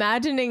like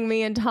imagining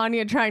me and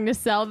Tanya trying to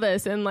sell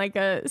this in like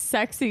a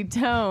sexy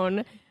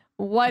tone,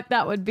 what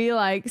that would be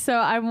like. So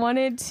I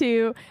wanted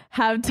to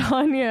have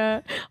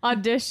Tanya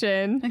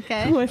audition.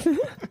 Okay. With oh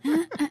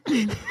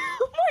my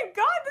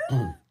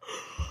God.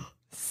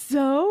 This is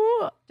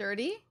so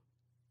dirty.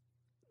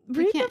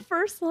 Read the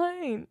first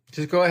line.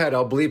 Just go ahead.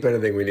 I'll bleep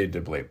anything we need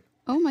to bleep.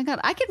 Oh my God.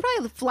 I could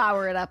probably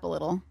flower it up a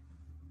little.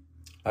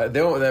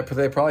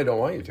 They probably don't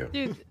want you to.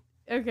 Dude,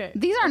 okay.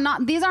 These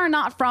are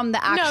not from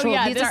the actual. No,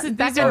 yeah,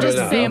 these are just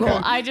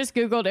sample. I just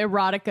Googled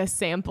erotica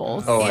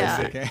samples. Oh, yeah.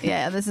 I see. Okay.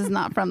 Yeah, this is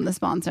not from the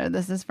sponsor.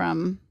 This is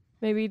from...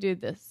 Maybe do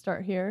this.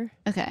 Start here.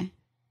 Okay.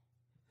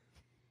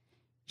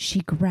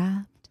 She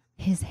grabbed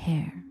his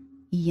hair,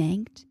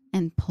 yanked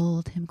and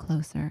pulled him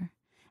closer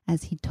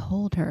as he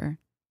told her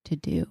to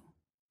do.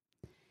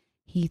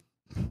 He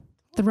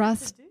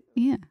thrust...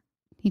 Yeah,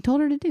 he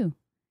told her to do.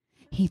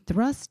 He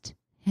thrust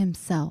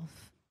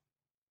himself.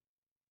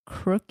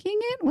 Crooking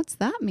it? What's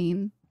that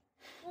mean?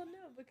 Well,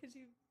 no, because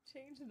you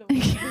changed the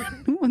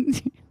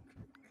word.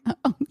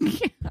 Oh,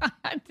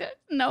 God. There's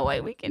no way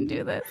we can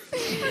do this.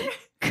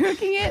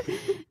 Crooking it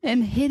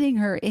and hitting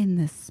her in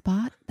the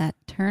spot that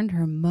turned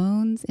her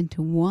moans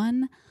into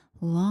one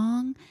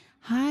long,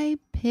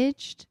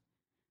 high-pitched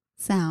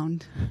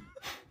sound.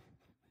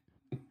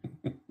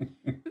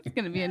 It's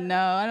going to be a no.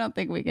 I don't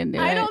think we can do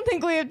it. I don't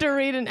think we have to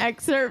read an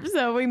excerpt,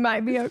 so we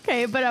might be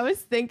okay. But I was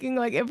thinking,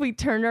 like, if we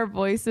turned our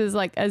voices,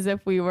 like, as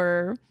if we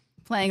were...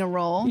 playing a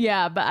role.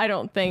 Yeah, but I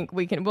don't think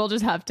we can. We'll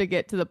just have to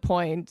get to the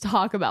point,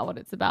 talk about what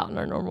it's about in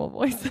our normal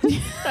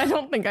voices. I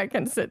don't think I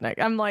can sit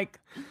next. I'm, like,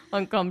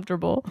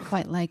 uncomfortable.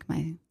 Quite like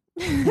my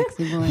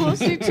sexy voice. Well,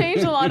 she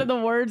changed a lot of the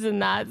words in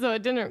that, so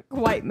it didn't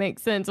quite make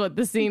sense what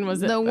the scene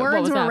was. The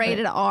words were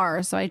rated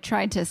R, so I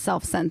tried to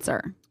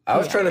self-censor. I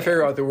was trying to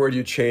figure out the word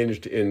you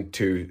changed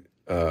into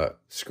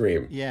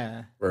scream.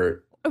 Yeah.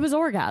 Or It was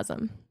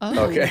orgasm.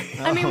 Oh. okay.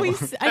 I mean,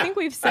 I think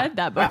we've said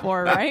that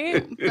before,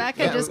 right?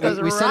 Becca just goes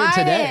we right said it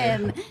today.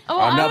 in. Oh,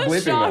 I'm not I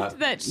was bleeping shocked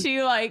that. that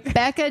she like.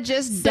 Becca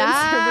just Censored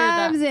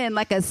that. dives in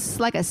like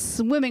a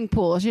swimming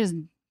pool. She just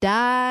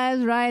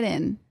dives right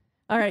in.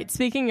 All right.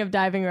 Speaking of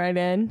diving right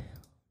in,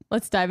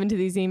 let's dive into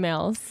these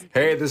emails.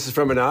 Hey, this is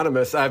from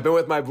Anonymous. I've been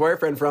with my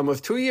boyfriend for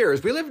almost 2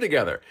 years. We live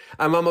together.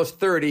 I'm almost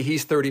 30.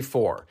 He's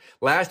 34.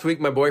 Last week,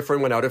 my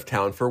boyfriend went out of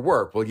town for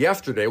work. Well,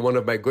 yesterday, one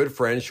of my good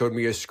friends showed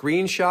me a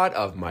screenshot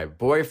of my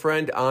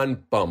boyfriend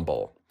on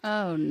Bumble.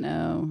 Oh,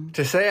 no.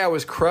 To say I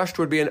was crushed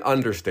would be an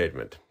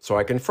understatement. So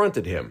I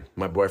confronted him.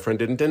 My boyfriend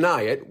didn't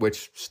deny it,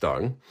 which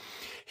stung.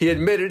 He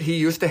admitted he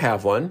used to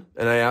have one,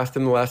 and I asked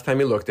him the last time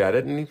he looked at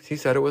it, and he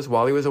said it was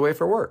while he was away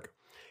for work.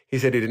 He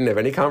said he didn't have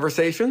any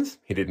conversations.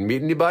 He didn't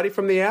meet anybody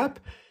from the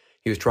app.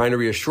 He was trying to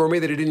reassure me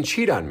that he didn't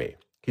cheat on me.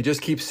 He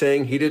just keeps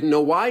saying he didn't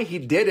know why he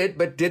did it,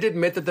 but did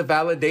admit that the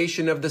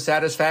validation of the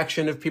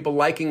satisfaction of people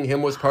liking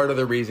him was part of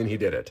the reason he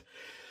did it.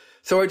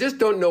 So I just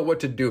don't know what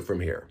to do from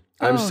here.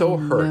 I'm so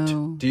hurt.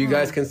 no. Do you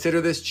guys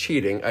consider this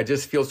cheating? I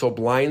just feel so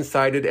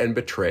blindsided and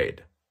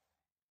betrayed.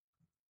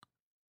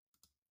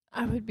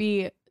 I would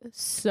be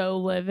so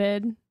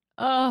livid.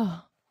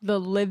 Oh, the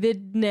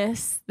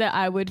lividness that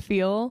I would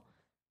feel.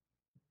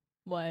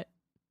 What?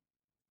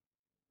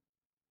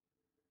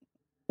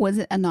 Was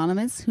it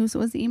anonymous? Who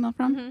was the email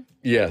from? Mm-hmm.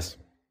 Yes.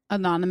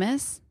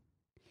 Anonymous.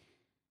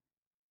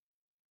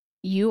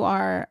 You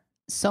are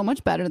so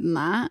much better than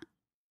that.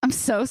 I'm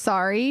so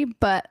sorry,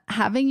 but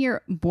having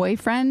your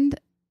boyfriend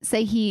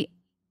say he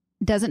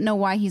doesn't know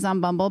why he's on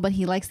Bumble, but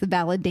he likes the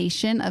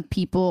validation of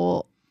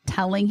people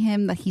telling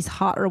him that he's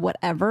hot or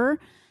whatever,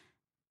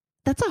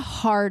 that's a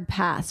hard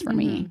pass for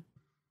me.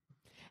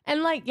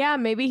 And like, yeah,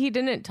 maybe he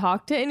didn't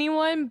talk to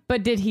anyone,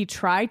 but did he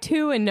try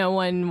to and no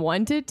one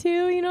wanted to?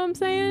 You know what I'm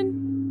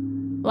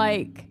saying?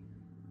 Like,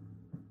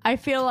 I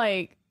feel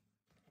like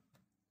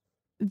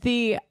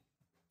the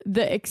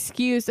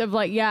excuse of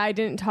like, yeah, I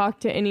didn't talk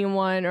to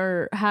anyone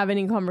or have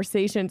any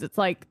conversations. It's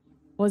like,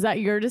 was that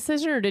your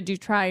decision or did you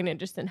try and it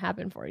just didn't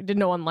happen for you? Did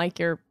no one like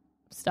your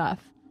stuff?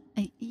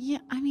 Yeah,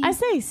 I mean, I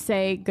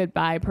say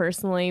goodbye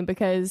personally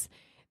because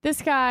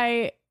this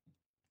guy,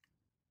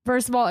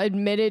 first of all,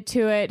 admitted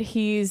to it.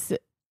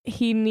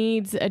 He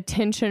needs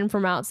attention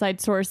from outside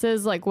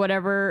sources. Like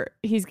whatever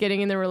he's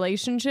getting in the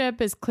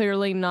relationship is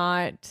clearly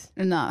not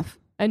enough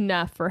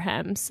for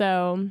him.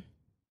 So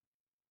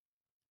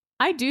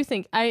I do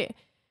think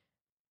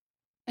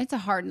it's a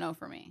hard no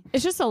for me.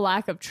 it's just a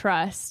lack of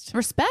trust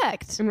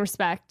Respect. and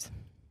respect.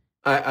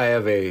 I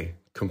have a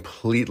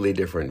completely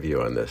different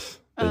view on this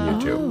than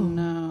you two. Oh,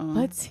 no.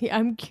 Let's see.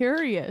 I'm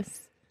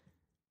curious.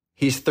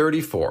 He's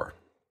 34.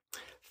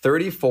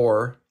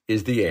 34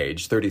 is the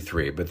age,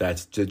 33, but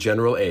that's the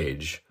general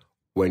age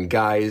when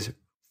guys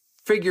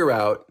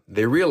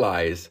they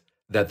realize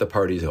that the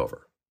party's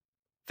over.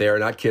 They are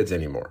not kids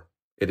anymore.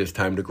 It is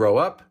time to grow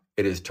up.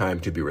 It is time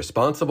to be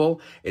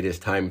responsible. It is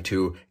time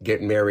to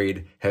get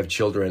married, have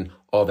children,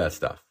 all that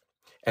stuff.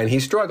 And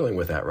he's struggling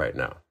with that right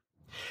now.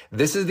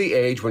 This is the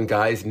age when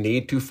guys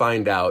need to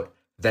find out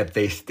that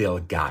they still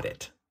got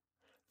it.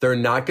 They're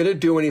not going to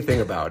do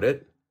anything about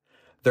it.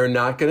 They're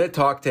not going to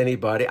talk to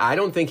anybody. I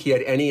don't think he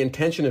had any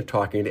intention of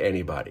talking to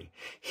anybody.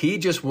 He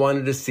just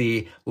wanted to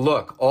see,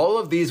 look, all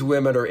of these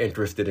women are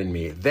interested in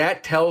me.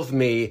 That tells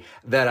me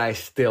that I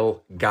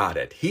still got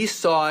it. He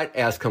saw it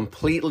as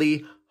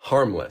completely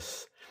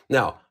harmless.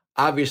 Now,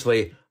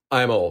 obviously,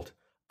 I'm old.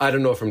 I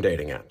don't know from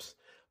dating apps.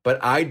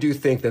 But I do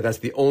think that that's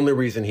the only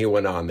reason he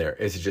went on there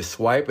is to just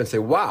swipe and say,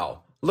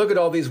 wow, look at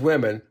all these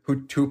women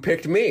who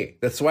picked me,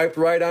 that swiped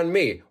right on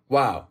me.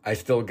 Wow, I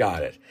still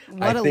got it.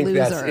 What I think a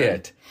that's loser.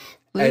 it.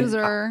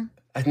 Loser.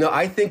 No,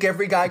 I think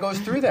every guy goes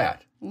through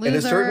that in a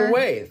Loser. certain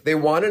way. They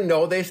want to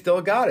know they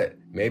still got it.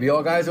 Maybe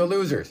all guys are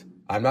losers.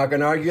 I'm not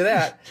going to argue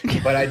that,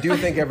 but I do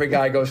think every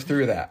guy goes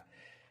through that.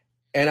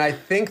 And I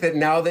think that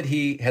now that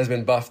he has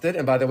been busted,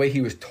 and by the way, he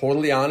was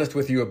totally honest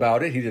with you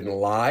about it. He didn't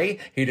lie.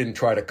 He didn't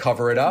try to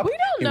cover it up. We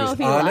don't know was if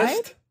he honest.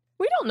 lied.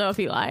 We don't know if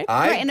he lied.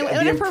 Right, and the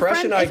if her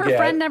impression I friend,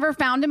 get, never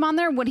found him on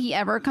there, would he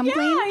ever come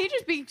clean? Yeah, he'd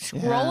just be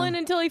scrolling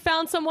until he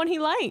found someone he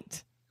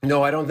liked.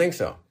 no, I don't think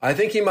so. I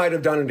think he might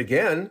have done it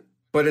again,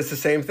 but it's the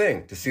same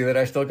thing to see that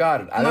I still got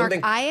it. I Mark, don't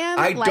think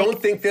I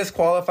don't think this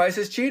qualifies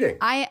as cheating.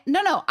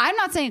 No, I'm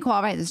not saying it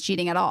qualifies as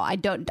cheating at all.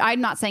 I'm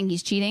not saying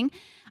he's cheating.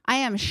 I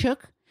am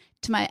shook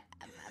to my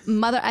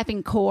mother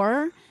effing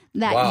core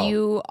that Wow.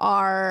 you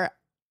are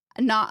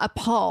not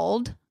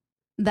appalled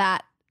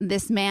that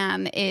this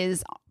man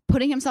is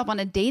putting himself on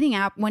a dating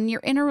app when you're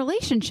in a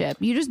relationship.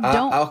 You just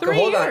don't. Hold 3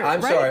 on. years, I'm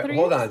right? sorry. 3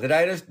 Hold years? on. Did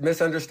I just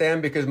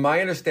misunderstand? Because my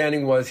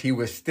understanding was he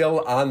was still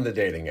on the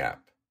dating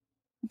app.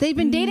 They've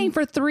been dating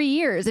for 3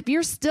 years. If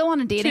you're still on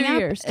a dating 2 app,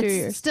 years, 2 it's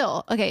years.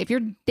 still okay. If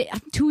you're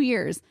 2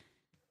 years,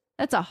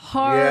 that's a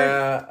hard.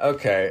 Yeah.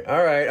 Okay.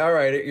 All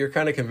right. You're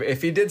kind of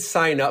if he did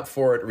sign up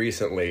for it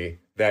recently,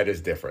 that is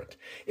different.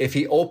 If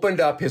he opened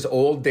up his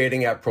old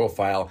dating app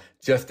profile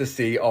just to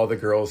see all the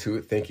girls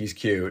who think he's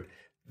cute,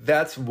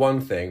 that's one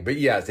thing. But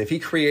yes, if he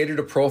created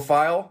a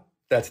profile,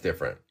 that's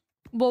different.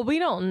 Well, we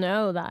don't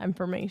know that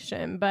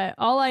information, but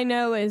all I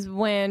know is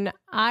when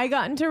I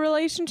got into a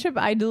relationship,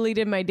 I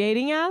deleted my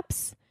dating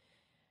apps.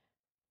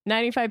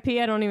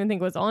 95p, I don't even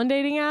think was on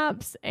dating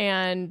apps,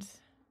 and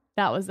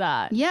that was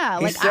that. Yeah,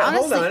 He like said,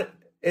 honestly, hold on.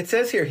 It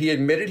says here he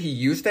admitted he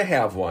used to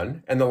have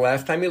one, and the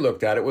last time he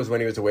looked at it was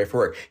when he was away for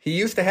work. He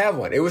used to have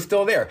one. It was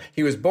still there.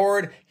 He was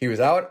bored. He was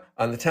out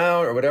on the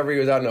town or whatever. He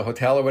was out in a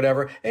hotel or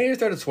whatever, and he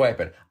started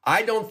swiping.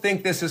 I don't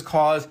think this is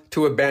cause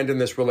to abandon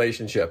this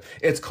relationship.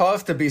 It's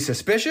cause to be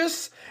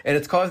suspicious, and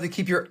it's cause to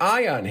keep your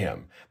eye on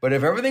him. But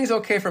if everything's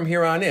okay from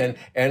here on in,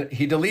 and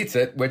he deletes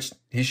it, which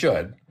he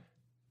should,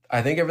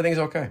 I think everything's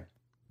okay.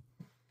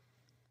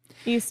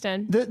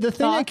 Easton. The thing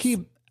thoughts? I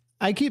keep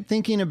I keep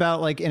thinking about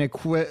like an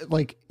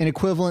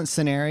equivalent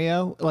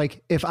scenario.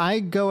 Like if I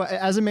go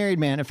as a married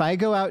man, if I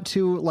go out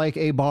to like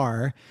a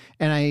bar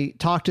and I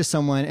talk to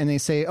someone and they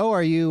say, "Oh,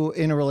 are you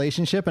in a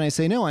relationship?" and I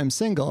say, "No, I'm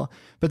single."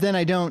 But then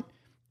I don't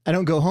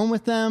go home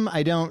with them.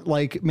 I don't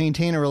like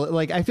maintain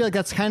like, I feel like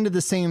that's kind of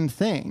the same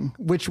thing,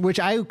 which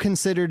I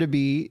consider to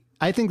be,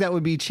 I think that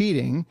would be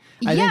cheating.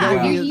 I think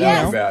that would be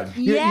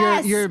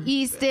bad. You're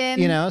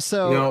Easton.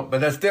 So no, but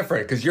that's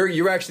different because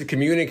you're actually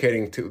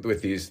communicating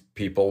with these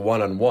people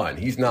one-on-one.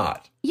 He's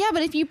not. Yeah,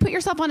 but if you put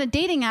yourself on a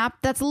dating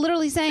app, that's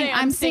literally saying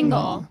I'm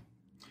single.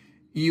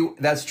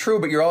 That's true,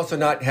 but you're also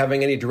not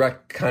having any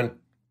direct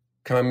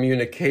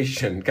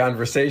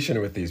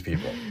conversation with these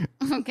people.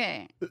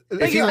 Okay.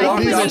 If you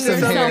walked up to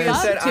somebody and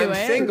said, "I'm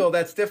single,"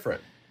 that's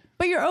different.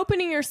 But you're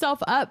opening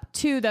yourself up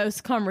to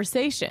those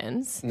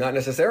conversations. Not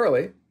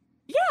necessarily.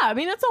 Yeah, I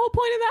mean, that's the whole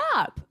point of the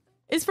app.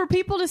 Is for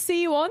people to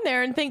see you on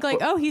there and think like,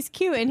 oh, he's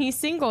cute and he's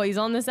single. He's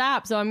on this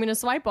app, so I'm going to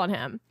swipe on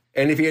him.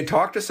 And if he had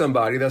talked to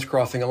somebody, that's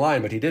crossing a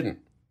line, but he didn't.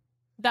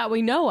 That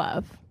we know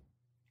of.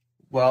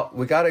 Well,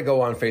 we got to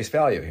go on face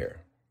value here.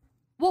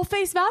 Well,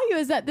 face value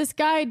is that this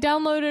guy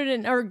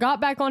downloaded or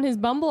got back on his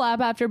Bumble app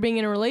after being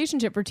in a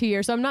relationship for 2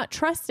 years. So I'm not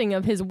trusting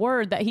of his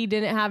word that he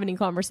didn't have any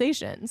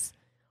conversations.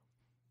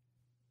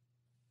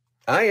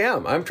 I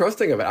am. I'm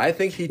trusting of it. I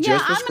think he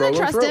just was scrolling through. I'm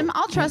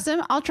going to trust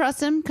him. I'll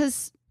trust him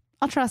because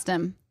I'll trust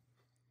him.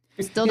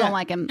 Still don't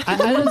like him. I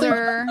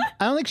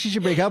don't think she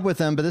should break up with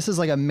him, but this is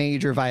like a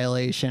major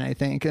violation, I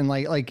think. And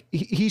like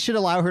he should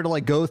allow her to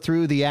like go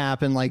through the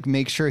app and like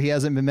make sure he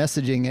hasn't been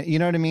messaging it. You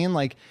know what I mean?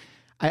 Like,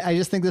 I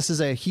just think this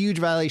is a huge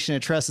violation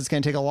of trust. It's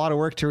going to take a lot of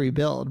work to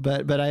rebuild,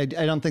 but I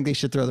don't think they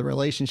should throw the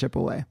relationship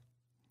away.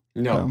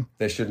 No,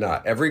 they should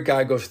not. Every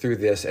guy goes through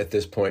this at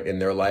this point in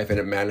their life, and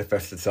it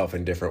manifests itself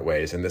in different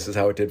ways. And this is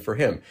how it did for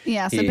him.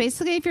 Yeah. So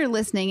basically, if you're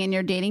listening and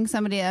you're dating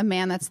a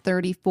man that's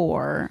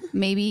 34,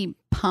 maybe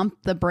pump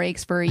the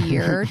brakes for a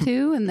year or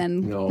two and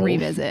then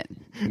revisit.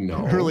 No.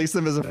 Release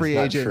them as a free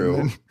agent.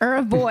 True. Or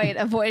avoid.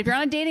 If you're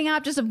on a dating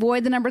app, just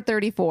avoid the number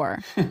 34.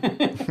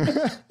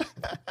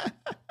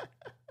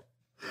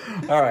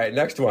 All right,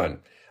 next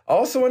one.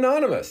 Also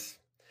anonymous.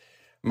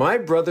 My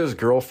brother's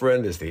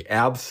girlfriend is the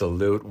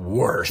absolute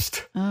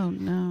worst. Oh,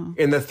 no.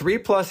 In the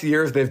 3+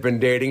 years they've been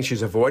dating,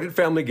 she's avoided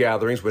family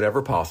gatherings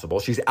whenever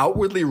possible. She's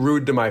outwardly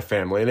rude to my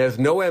family and has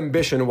no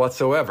ambition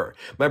whatsoever.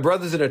 My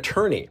brother's an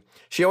attorney.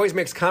 She always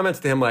makes comments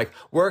to him like,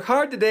 "Work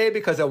hard today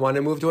because I want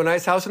to move to a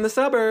nice house in the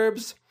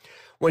suburbs."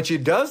 When she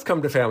does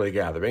come to family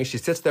gatherings, she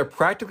sits there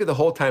practically the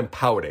whole time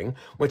pouting.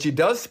 When she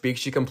does speak,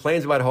 she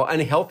complains about how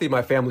unhealthy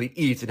my family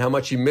eats and how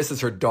much she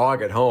misses her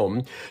dog at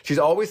home. She's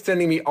always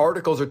sending me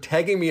articles or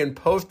tagging me in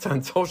posts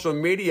on social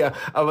media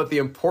about the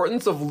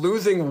importance of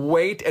losing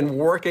weight and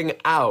working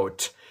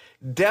out.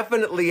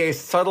 Definitely a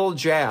subtle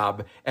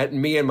jab at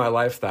me and my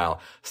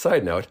lifestyle.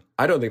 Side note,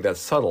 I don't think that's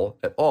subtle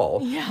at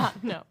all. Yeah,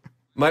 no.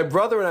 My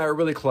brother and I are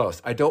really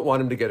close. I don't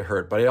want him to get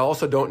hurt, but I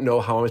also don't know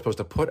how I'm supposed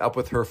to put up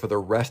with her for the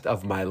rest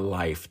of my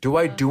life. Do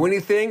I do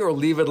anything or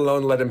leave it alone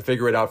and let him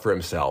figure it out for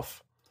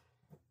himself?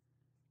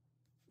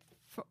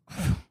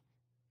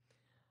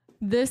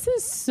 This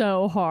is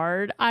so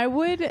hard. I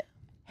would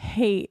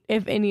hate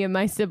if any of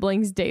my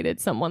siblings dated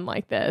someone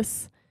like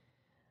this.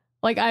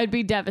 Like, I'd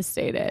be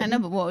devastated. I know,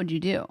 but what would you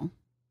do?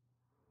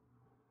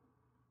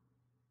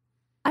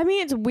 I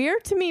mean, it's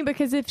weird to me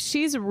because if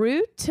she's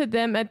rude to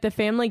them at the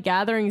family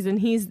gatherings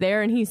and he's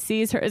there and he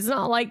sees her, it's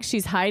not like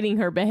she's hiding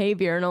her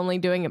behavior and only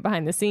doing it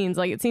behind the scenes.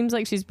 Like, it seems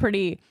like she's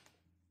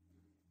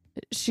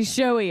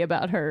showy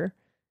about her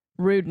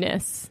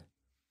rudeness.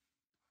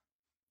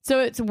 So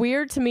it's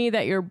weird to me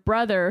that your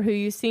brother, who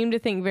you seem to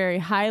think very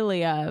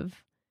highly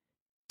of,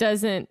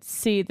 doesn't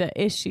see the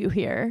issue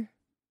here.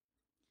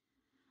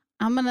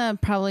 I'm going to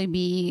probably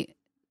be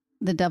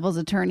the devil's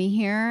attorney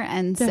here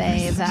and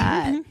say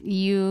that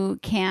you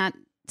can't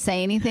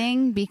say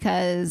anything,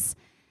 because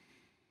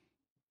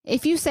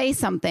if you say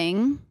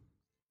something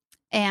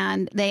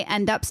and they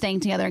end up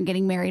staying together and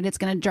getting married, it's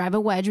going to drive a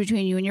wedge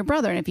between you and your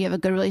brother. And if you have a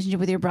good relationship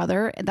with your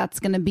brother,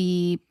 that's going to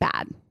be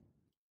bad.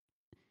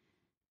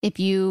 If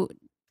you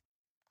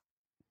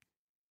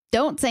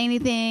don't say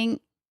anything,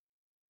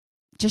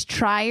 just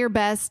try your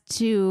best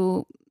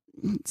to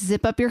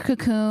zip up your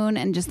cocoon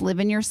and just live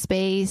in your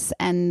space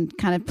and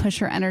kind of push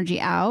her energy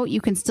out. You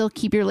can still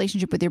keep your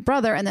relationship with your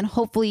brother, and then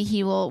hopefully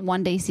he will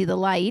one day see the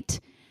light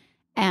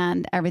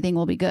and everything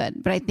will be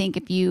good. But I think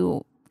if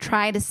you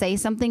try to say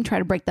something, try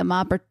to break them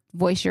up or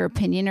voice your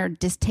opinion or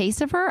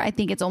distaste of her, I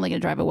think it's only going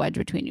to drive a wedge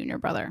between you and your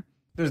brother.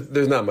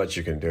 There's not much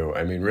you can do.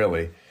 I mean,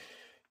 really,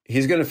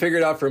 he's going to figure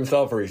it out for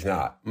himself or he's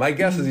not. My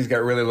guess is he's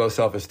got really low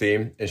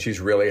self-esteem and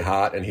she's really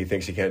hot and he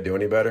thinks he can't do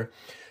any better.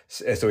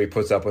 So he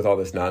puts up with all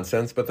this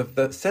nonsense. But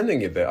the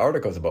sending you the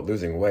articles about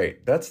losing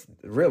weight, that's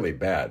really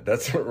bad.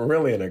 That's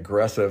really an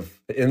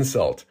aggressive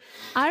insult.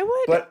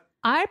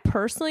 I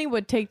personally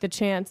would take the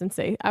chance and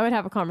say, I would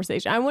have a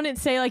conversation. I wouldn't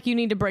say like you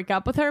need to break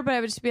up with her, but I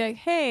would just be like,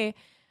 hey,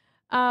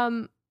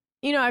 I've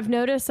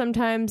noticed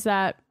sometimes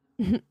that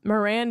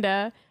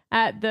Miranda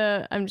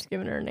I'm just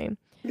giving her a name.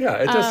 Yeah,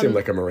 it does seem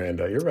like a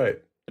Miranda. You're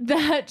right.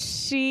 that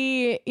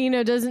she,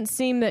 doesn't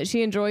seem that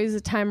she enjoys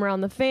the time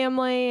around the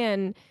family.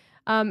 And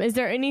is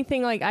there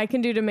anything like I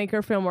can do to make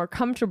her feel more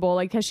comfortable?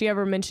 Like, has she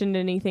ever mentioned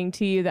anything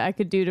to you that I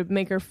could do to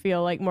make her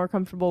feel like more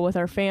comfortable with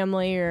our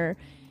family? Or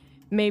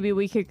maybe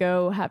we could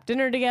go have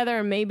dinner together,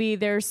 and maybe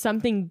there's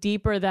something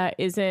deeper that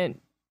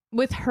isn't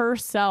with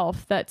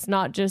herself that's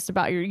not just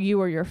about you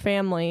or your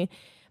family.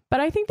 But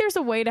I think there's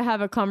a way to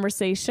have a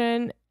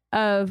conversation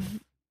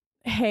of,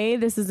 hey,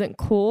 this isn't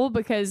cool,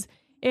 because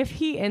if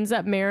he ends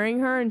up marrying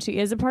her and she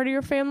is a part of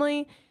your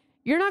family,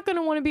 you're not going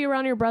to want to be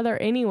around your brother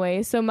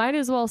anyway. So might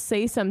as well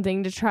say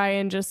something to try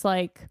and just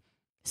like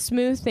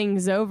smooth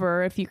things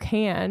over if you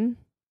can.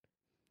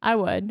 I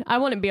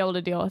wouldn't be able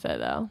to deal with it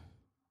though.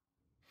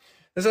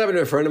 This happened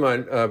to a friend of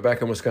mine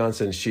back in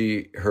Wisconsin.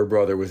 Her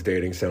brother was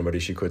dating somebody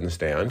she couldn't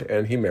stand,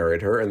 and he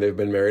married her, and they've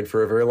been married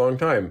for a very long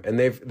time. And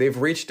they've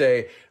reached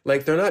they're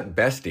not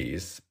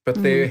besties,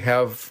 but they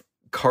have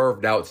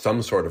carved out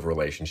some sort of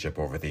relationship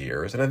over the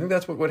years. And I think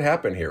that's what would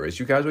happen here is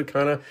you guys would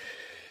kind of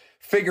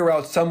figure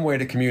out some way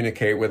to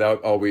communicate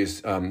without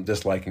always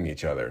disliking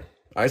each other.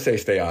 I say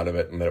stay out of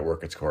it and let it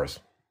work its course.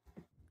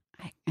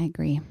 I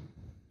agree.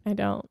 I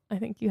don't. I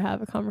think you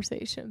have a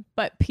conversation,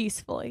 but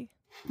peacefully.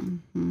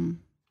 Mm-hmm.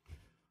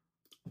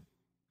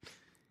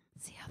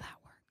 See how that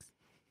works.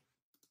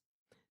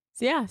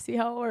 Yeah, see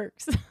how it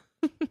works.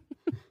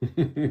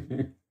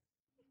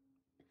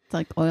 It's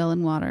like oil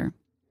and water.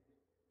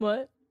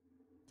 What?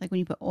 Like when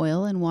you put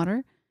oil in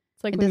water.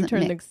 It's like when you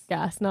turn the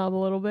gas knob a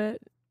little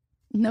bit.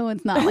 No,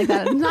 it's not like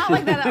that. It's not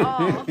like that at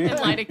all. And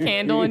light a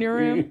candle in your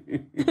room.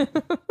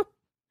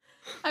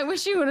 I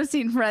wish you would have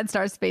seen Fred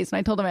Starr's face when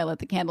I told him I lit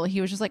the candle. He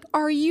was just like,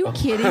 "Are you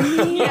kidding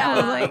me?" Yeah. I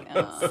was like,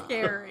 oh.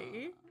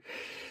 Scary.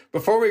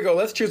 Before we go,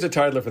 let's choose a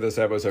title for this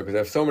episode because I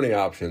have so many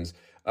options.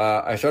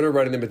 I started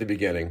writing them at the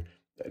beginning.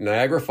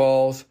 Niagara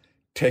Falls,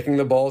 Taking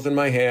the Balls in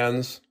My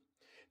Hands,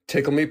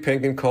 Tickle Me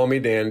Pink and Call Me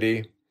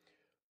Dandy.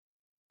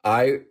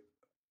 I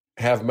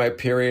have my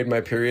period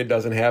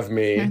doesn't have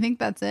me. I think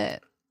that's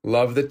it.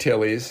 Love the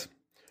Tillies,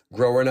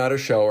 Grower Not a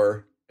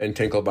Shower, and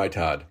Tinkle by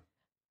Todd.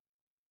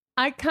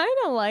 I kind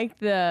of like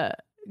the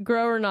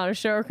Grower Not a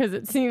Shower because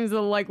it seems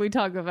like we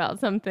talk about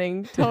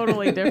something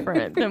totally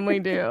different than we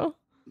do.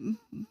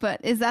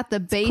 But is that the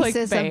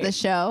basis of the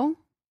show?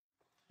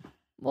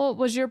 Well,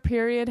 was your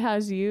period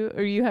has you,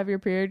 or you have your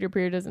period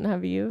doesn't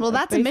have you? Well,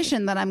 that's a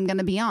mission that I'm going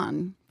to be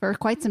on for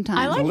quite some time.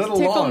 I like a little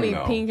Tickle long, Me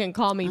though. Pink and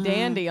Call Me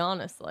Dandy,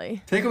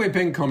 honestly. Tickle Me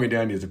Pink and Call Me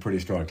Dandy is a pretty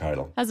strong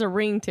title. Has a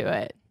ring to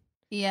it.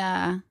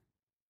 Yeah.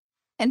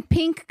 And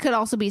pink could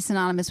also be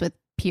synonymous with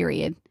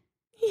period.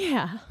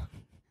 Yeah.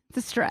 It's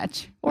a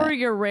stretch. Or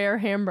your rare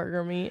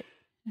hamburger meat.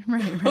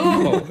 Right.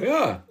 Oh,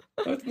 yeah.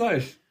 That's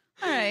nice.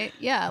 All right.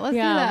 Yeah, let's do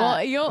that.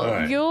 Well,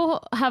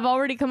 you'll have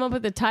already come up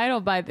with the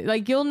title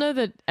you'll know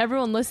that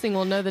everyone listening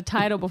will know the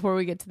title before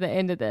we get to the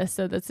end of this.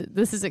 So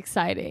this is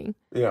exciting.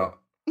 Yeah.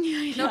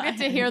 You'll get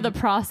to hear the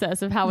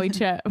process of how we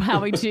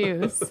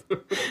choose.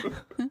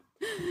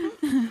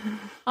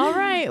 All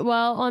right.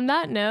 Well, on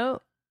that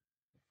note,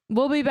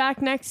 we'll be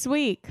back next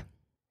week.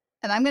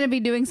 And I'm going to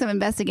be doing some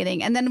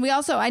investigating. And then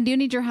I do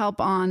need your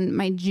help on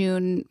my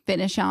June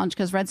fitness challenge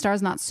because Red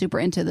Star's not super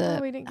into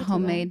the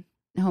homemade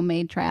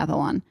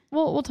triathlon.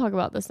 Well, we'll talk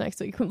about this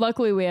next week.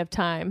 Luckily, we have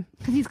time.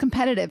 Because he's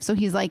competitive. So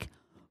he's like,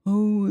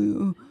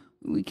 oh,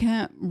 we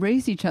can't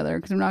race each other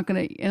because we're not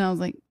going to. And I was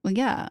like, well,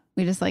 yeah,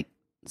 we just like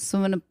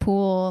swim in a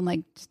pool and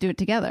like just do it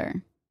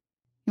together.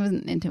 He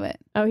wasn't into it.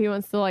 Oh, he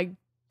wants to like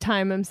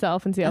time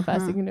himself and see how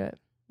fast he can do it.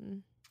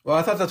 Well,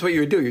 I thought that's what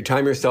you would do. You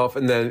time yourself,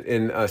 and then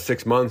in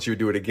 6 months, you would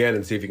do it again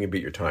and see if you can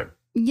beat your time.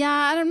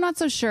 Yeah, I'm not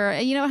so sure.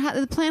 You know,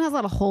 the plan has a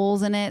lot of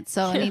holes in it,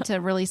 so I need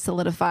to really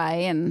solidify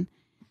and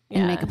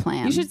make a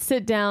plan. You should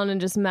sit down and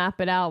just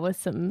map it out with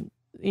some,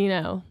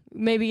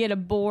 maybe get a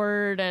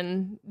board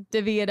and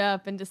divvy it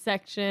up into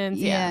sections.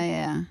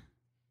 Yeah.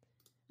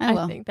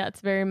 I think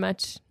that's very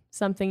much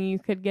something you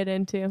could get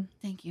into.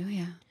 Thank you.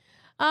 Yeah.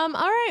 All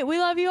right. We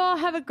love you all.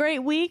 Have a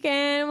great week,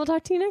 and we'll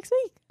talk to you next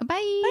week.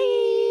 Bye.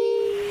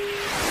 Bye.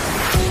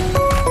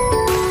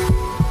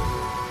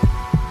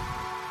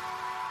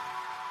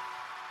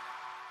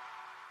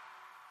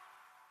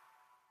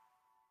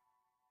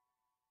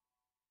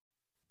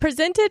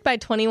 Presented by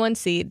 21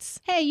 Seeds.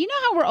 Hey, you know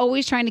how we're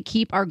always trying to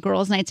keep our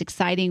girls' nights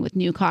exciting with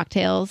new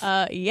cocktails?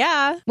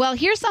 Yeah. Well,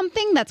 here's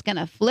something that's going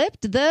to flip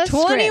the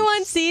 21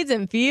 script. Seeds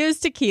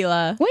infused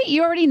tequila. Wait,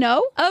 you already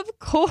know? Of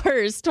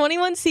course.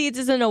 21 Seeds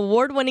is an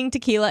award-winning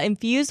tequila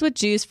infused with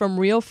juice from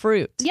real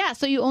fruit. Yeah,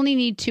 so you only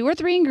need 2 or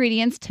 3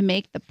 ingredients to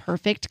make the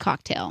perfect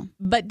cocktail.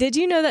 But did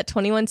you know that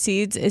 21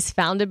 Seeds is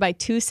founded by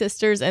 2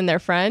 sisters and their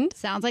friend?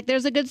 Sounds like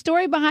there's a good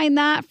story behind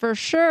that for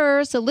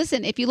sure. So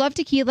listen, if you love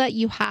tequila,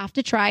 you have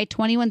to try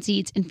 21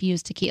 Seeds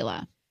infused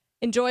tequila.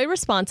 Enjoy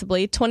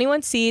responsibly.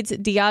 21 Seeds,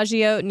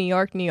 Diageo, New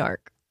York, New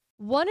York.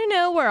 Want to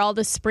know where all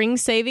the spring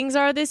savings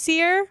are this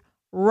year?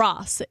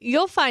 Ross.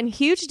 You'll find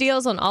huge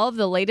deals on all of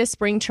the latest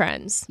spring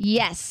trends.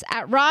 Yes,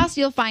 at Ross,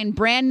 you'll find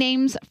brand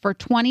names for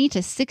 20 to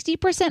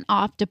 60%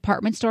 off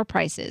department store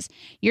prices.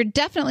 You're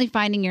definitely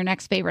finding your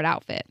next favorite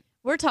outfit.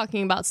 We're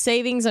talking about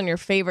savings on your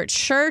favorite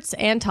shirts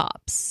and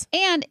tops.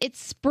 And it's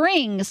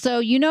spring, so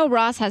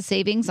Ross has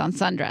savings on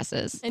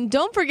sundresses. And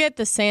don't forget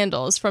the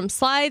sandals. From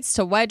slides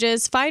to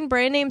wedges, find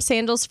brand name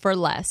sandals for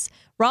less.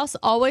 Ross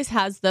always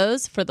has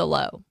those for the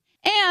low.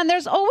 And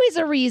there's always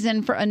a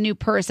reason for a new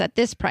purse at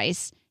this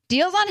price.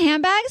 Deals on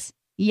handbags?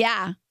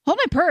 Yeah. Hold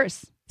my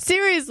purse.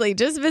 Seriously,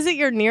 just visit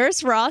your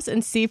nearest Ross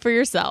and see for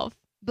yourself.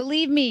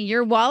 Believe me,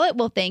 your wallet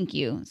will thank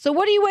you. So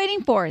what are you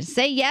waiting for?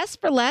 Say yes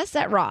for less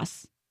at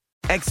Ross.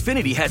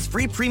 Xfinity has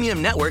free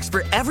premium networks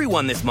for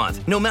everyone this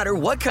month, no matter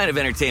what kind of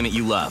entertainment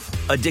you love.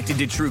 Addicted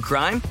to true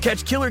crime?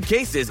 Catch killer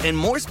cases and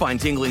more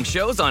spine-tingling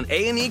shows on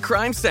A&E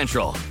Crime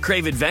Central.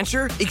 Crave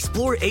adventure?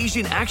 Explore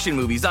Asian action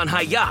movies on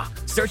Hi-Ya.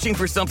 Searching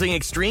for something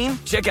extreme?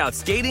 Check out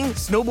skating,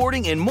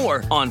 snowboarding, and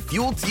more on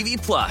Fuel TV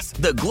Plus,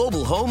 the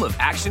global home of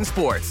action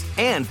sports.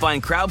 And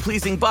find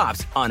crowd-pleasing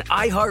bops on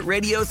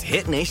iHeartRadio's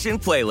Hit Nation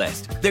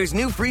playlist. There's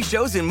new free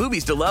shows and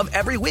movies to love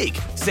every week.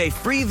 Say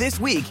free this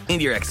week in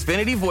your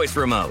Xfinity voice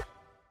remote.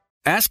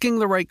 Asking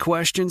the right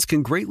questions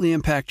can greatly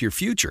impact your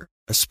future,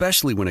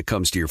 especially when it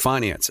comes to your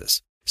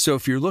finances. So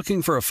if you're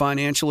looking for a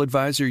financial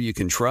advisor you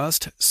can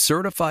trust,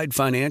 certified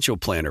financial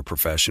planner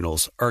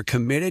professionals are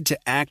committed to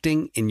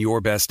acting in your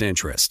best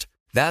interest.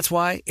 That's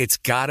why it's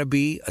got to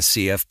be a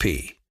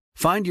CFP.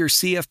 Find your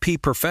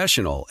CFP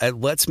professional at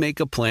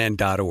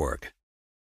letsmakeaplan.org.